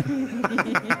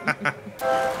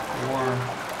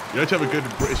 You actually have a good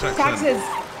British accent. Taxes.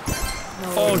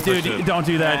 Oh, Good dude, question. don't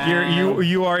do that.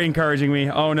 You are encouraging me.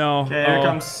 Oh no. Okay, here Oh. it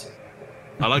comes.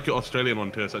 I like your Australian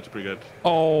one too. It's actually pretty good.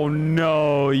 Oh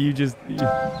no, you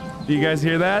guys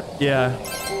hear that? Yeah.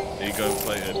 There you go,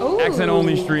 play it. Ooh. Accent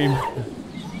only stream.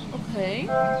 Okay.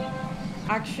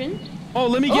 Action. Oh,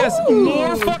 let me guess. Ooh.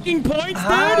 More fucking points, dude?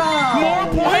 How?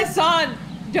 More My points? son,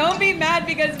 don't be mad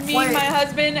because me, Wait, my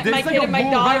husband, this my is like kid, a and my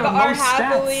bull dog rider, no are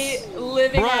happily stats.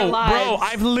 living our lives. Bro,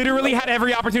 I've literally had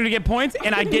every opportunity to get points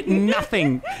and I get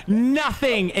nothing.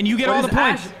 Nothing. And you get all the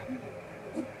points.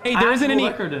 Hey, there isn't any.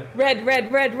 Red.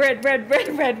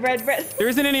 There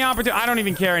isn't any opportunity. I don't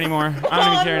even care anymore. I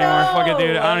don't even care anymore. Fuck it,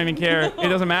 dude. I don't even care. It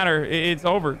doesn't matter. It's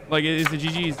over. Like, it's the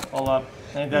GG's. Hold up.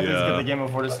 I think that needs to Yeah. get the game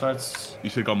before this starts. You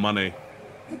should have got money.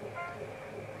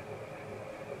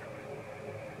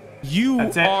 You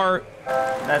That's it. are.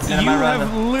 That's the You end of my have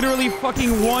round. literally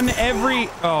fucking won every.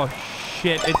 Oh,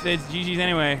 shit. It's GG's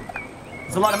anyway.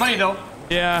 It's a lot of money, though.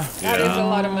 Yeah. That is a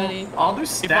lot of money. I'll do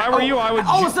stats. If I were you, I would.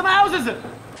 Oh, some houses!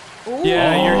 Ooh.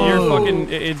 Yeah, you're fucking.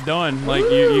 It's done. Like,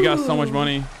 you got so much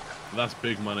money. That's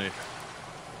big money.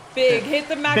 Big. Hit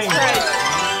the max Big. price.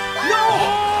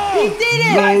 No! He did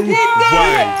it! No He did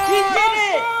way. it! He did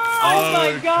it! Oh my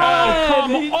Okay. god!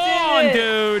 Come he did on, it.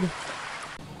 dude.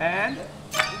 And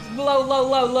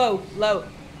Low.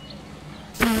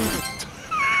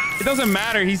 It doesn't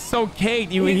matter. He's so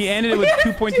caked. He ended it with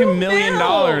 $2.2 million.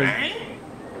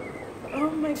 Oh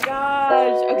my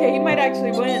gosh. Okay, he might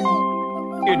actually win.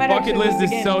 Dude, might bucket actually list lose is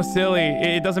again. so silly.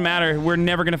 It doesn't matter. We're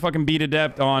never gonna fucking beat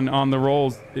Adept on the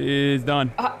rolls. It's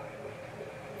done.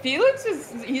 Felix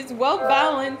he's well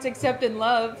balanced except in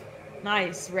love.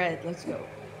 Nice, red. Let's go.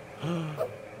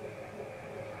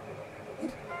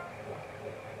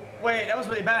 wait, that was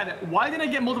really bad. Why didn't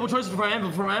I get multiple choices for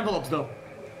envelopes, though?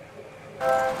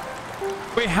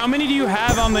 Wait, how many do you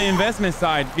have on the investment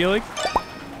side, Felix?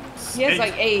 He has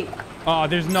like 8. Oh,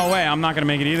 there's no way. I'm not gonna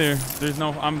make it either. There's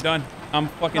no. I'm done. I'm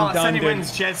fucking No, done, Sunny dude.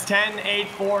 wins. She has 10, 8,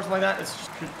 4, something like that. It's just...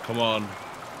 Come on.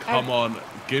 Come on.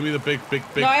 Give me the big.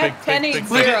 No, I have 10, 8, 0.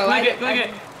 Look at I it.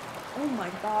 Oh my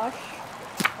gosh.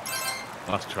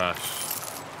 That's trash.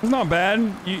 It's not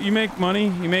bad. You make money.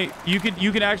 You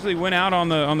could actually win out on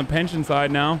the pension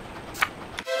side now.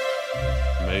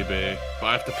 Maybe. But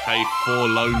I have to pay 4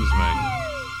 loans, mate.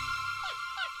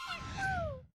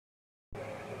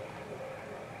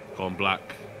 Go on, black.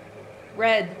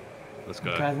 Red. Let's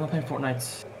go. Guys, I'm not playing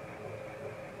Fortnite.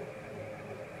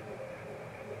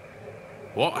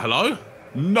 What? Hello?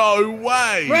 No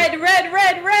way!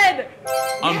 Red.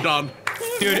 I'm done.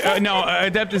 Dude, no,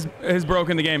 Adept has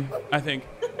broken the game, I think.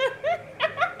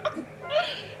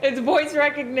 It's voice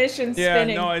recognition Yeah,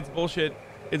 spinning. no, it's bullshit.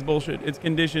 It's bullshit. It's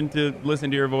conditioned to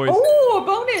listen to your voice. Oh, a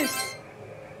bonus.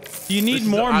 Do you need This is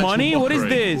more an actual money? What is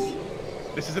mockery. this?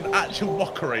 This is an actual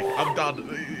mockery. I'm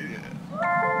done.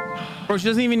 Bro, she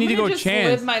doesn't even need to go just chance.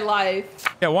 live my life.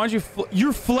 Yeah, why don't you...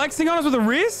 You're flexing on us with a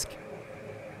risk?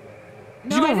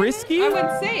 Did you No, go I didn't. risky? I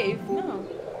went safe. No.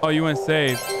 Oh, you went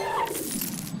safe.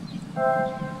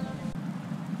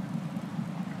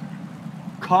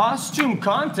 Costume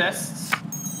contests?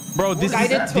 Bro, this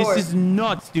Guided tour. is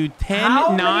nuts, dude. 10,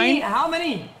 How 9? How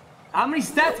many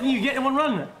stats can you get in one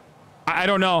run? I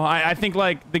don't know. I think,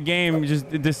 like, the game just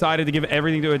decided to give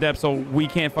everything to Adept, so we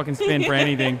can't fucking spin for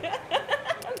anything.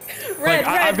 Red,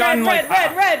 I've gotten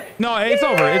red. No, it's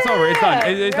over. It's over. It's done.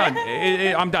 It's done.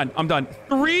 I'm done. I'm done.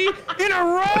 3 in a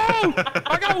row.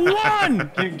 I got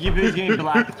 1. Give me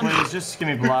black, please. Just give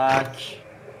me black.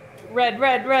 Red.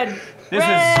 This is.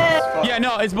 Yeah,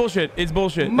 no, it's bullshit. It's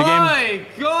bullshit. The My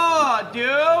God,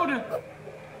 dude.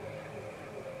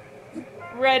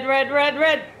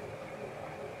 Red.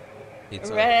 It's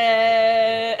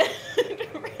Red.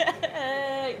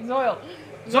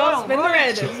 Zoil, spin the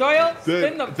red. Zoil,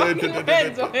 spin the fucking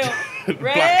red. Zoil,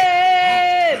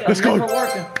 red. Let's go. For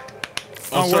working.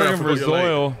 I'm sorry, I working for forgot you're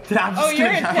Zoil. Oh,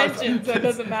 you're in tension, so it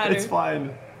doesn't matter. It's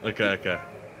fine. Okay.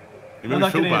 You made me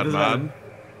feel bad, man.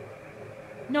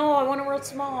 No, I want to roll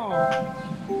small.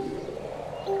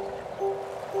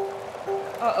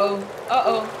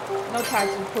 Uh-oh. No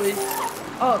taxes, please.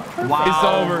 Oh, perfect. Wow. It's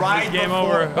over. Right It's game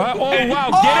before- over. Oh, wow.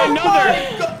 Get another.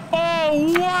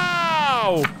 Oh,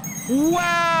 wow.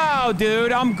 Wow,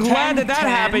 dude. I'm glad that 10.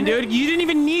 happened, dude. You didn't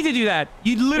even need to do that.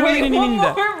 You literally Wait, didn't even one need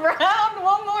that. more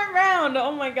round.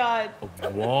 Oh my God.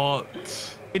 What?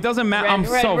 It doesn't matter. I'm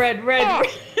so red.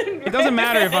 It doesn't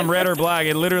matter if I'm red or black.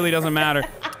 It literally doesn't matter.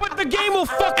 But the game will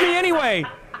fuck me anyway.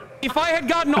 If I had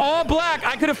gotten all black,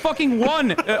 I could have fucking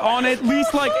won on at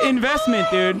least like investment,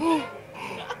 dude.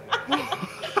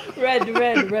 Red.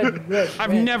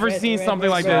 I've never seen something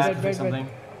like this. Red.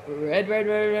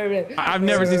 I've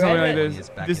never seen something like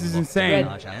this. This is insane.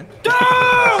 Dude!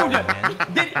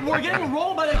 We're getting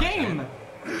rolled by the game.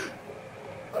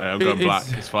 Hey, I'm going black.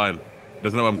 It's fine.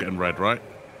 Doesn't know I'm getting red, right?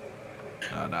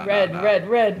 No.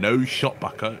 Red. No shot,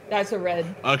 Bucko. That's a red.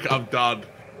 Okay, I'm done.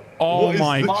 Oh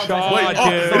my god, Wait,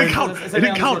 dude. it didn't count. It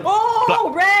didn't count.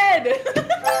 Oh, red.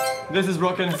 This is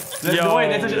broken. Yo, Wait,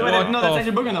 that's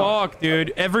actually broken though. Fuck,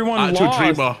 dude. Everyone Actual lost.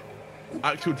 dreamer.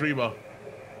 Actual dreamer.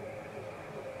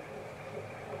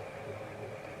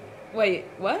 Wait,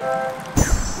 what?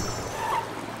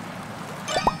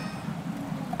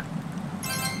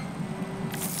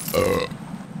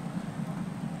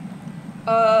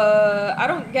 I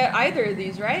don't get either of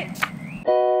these, right?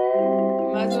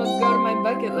 Might as well go to my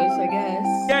bucket list, I guess.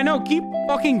 Yeah, no, keep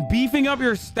fucking beefing up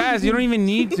your stats. You don't even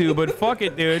need to, but fuck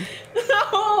it, dude.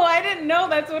 No, I didn't know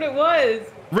that's what it was.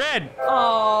 Red.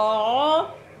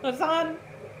 Aww. Hassan.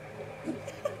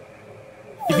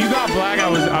 If you got black, I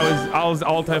was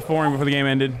alt F4ing before the game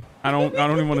ended. I don't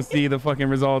even want to see the fucking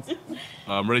results.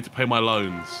 I'm ready to pay my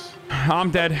loans.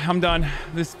 I'm dead. I'm done.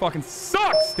 This fucking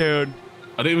sucks, dude.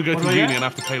 I didn't even go to uni and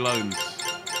have to pay loans.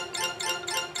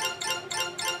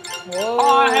 Whoa.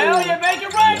 Oh, hell, you make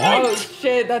it right. Oh,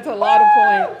 shit. That's a lot of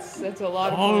points. That's a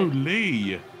lot of points.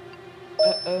 Holy.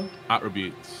 Uh-oh.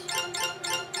 Attributes.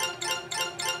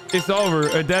 It's over.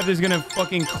 Adept is gonna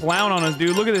fucking clown on us,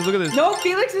 dude. Look at this. Look at this. No,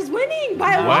 Felix is winning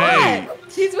by a lot.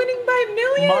 He's winning by a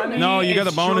million. Money. No, you got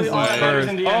the bonuses first.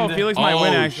 Oh, Felix might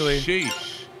win, actually.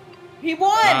 Sheesh. He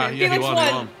won. Yeah, Felix he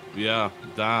won. Yeah,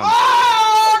 damn.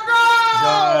 Oh, no!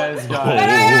 Guys. But I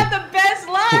have the best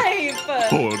life.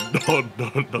 Oh,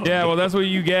 no. Yeah, well, that's what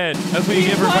you get. That's what you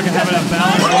get for fucking having a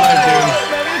balanced life,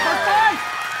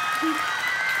 dude.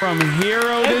 From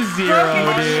hero to zero,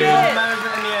 dude. Yeah,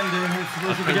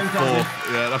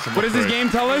 that's What does this game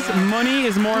tell us? Money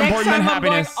is more important than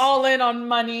happiness. I'm going all in on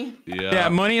money. Yeah,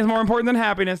 money is more important than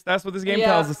happiness. That's what this game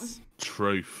tells us.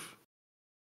 Truth.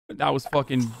 That was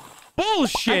fucking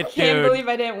bullshit, I can't dude. believe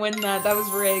I didn't win that. That was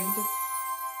rigged.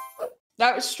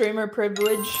 That was streamer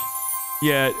privilege.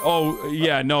 Yeah. Oh,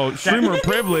 yeah. No. Streamer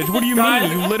privilege. What do you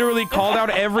mean? You literally called out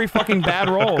every fucking bad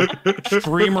roll.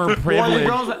 Streamer privilege.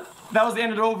 Well, that was the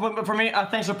end of the road for me.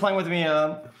 Thanks for playing with me.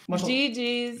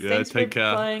 GG's. Yeah, Thanks take for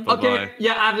care. playing. Bye-bye. Okay.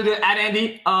 Yeah, I have to do it. Add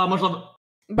Andy. Much love.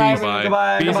 Bye. Bye.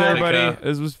 Goodbye. Peace, Goodbye. everybody.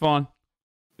 This was fun.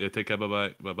 Yeah, take care.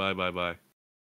 Bye-bye. Bye-bye. Bye-bye.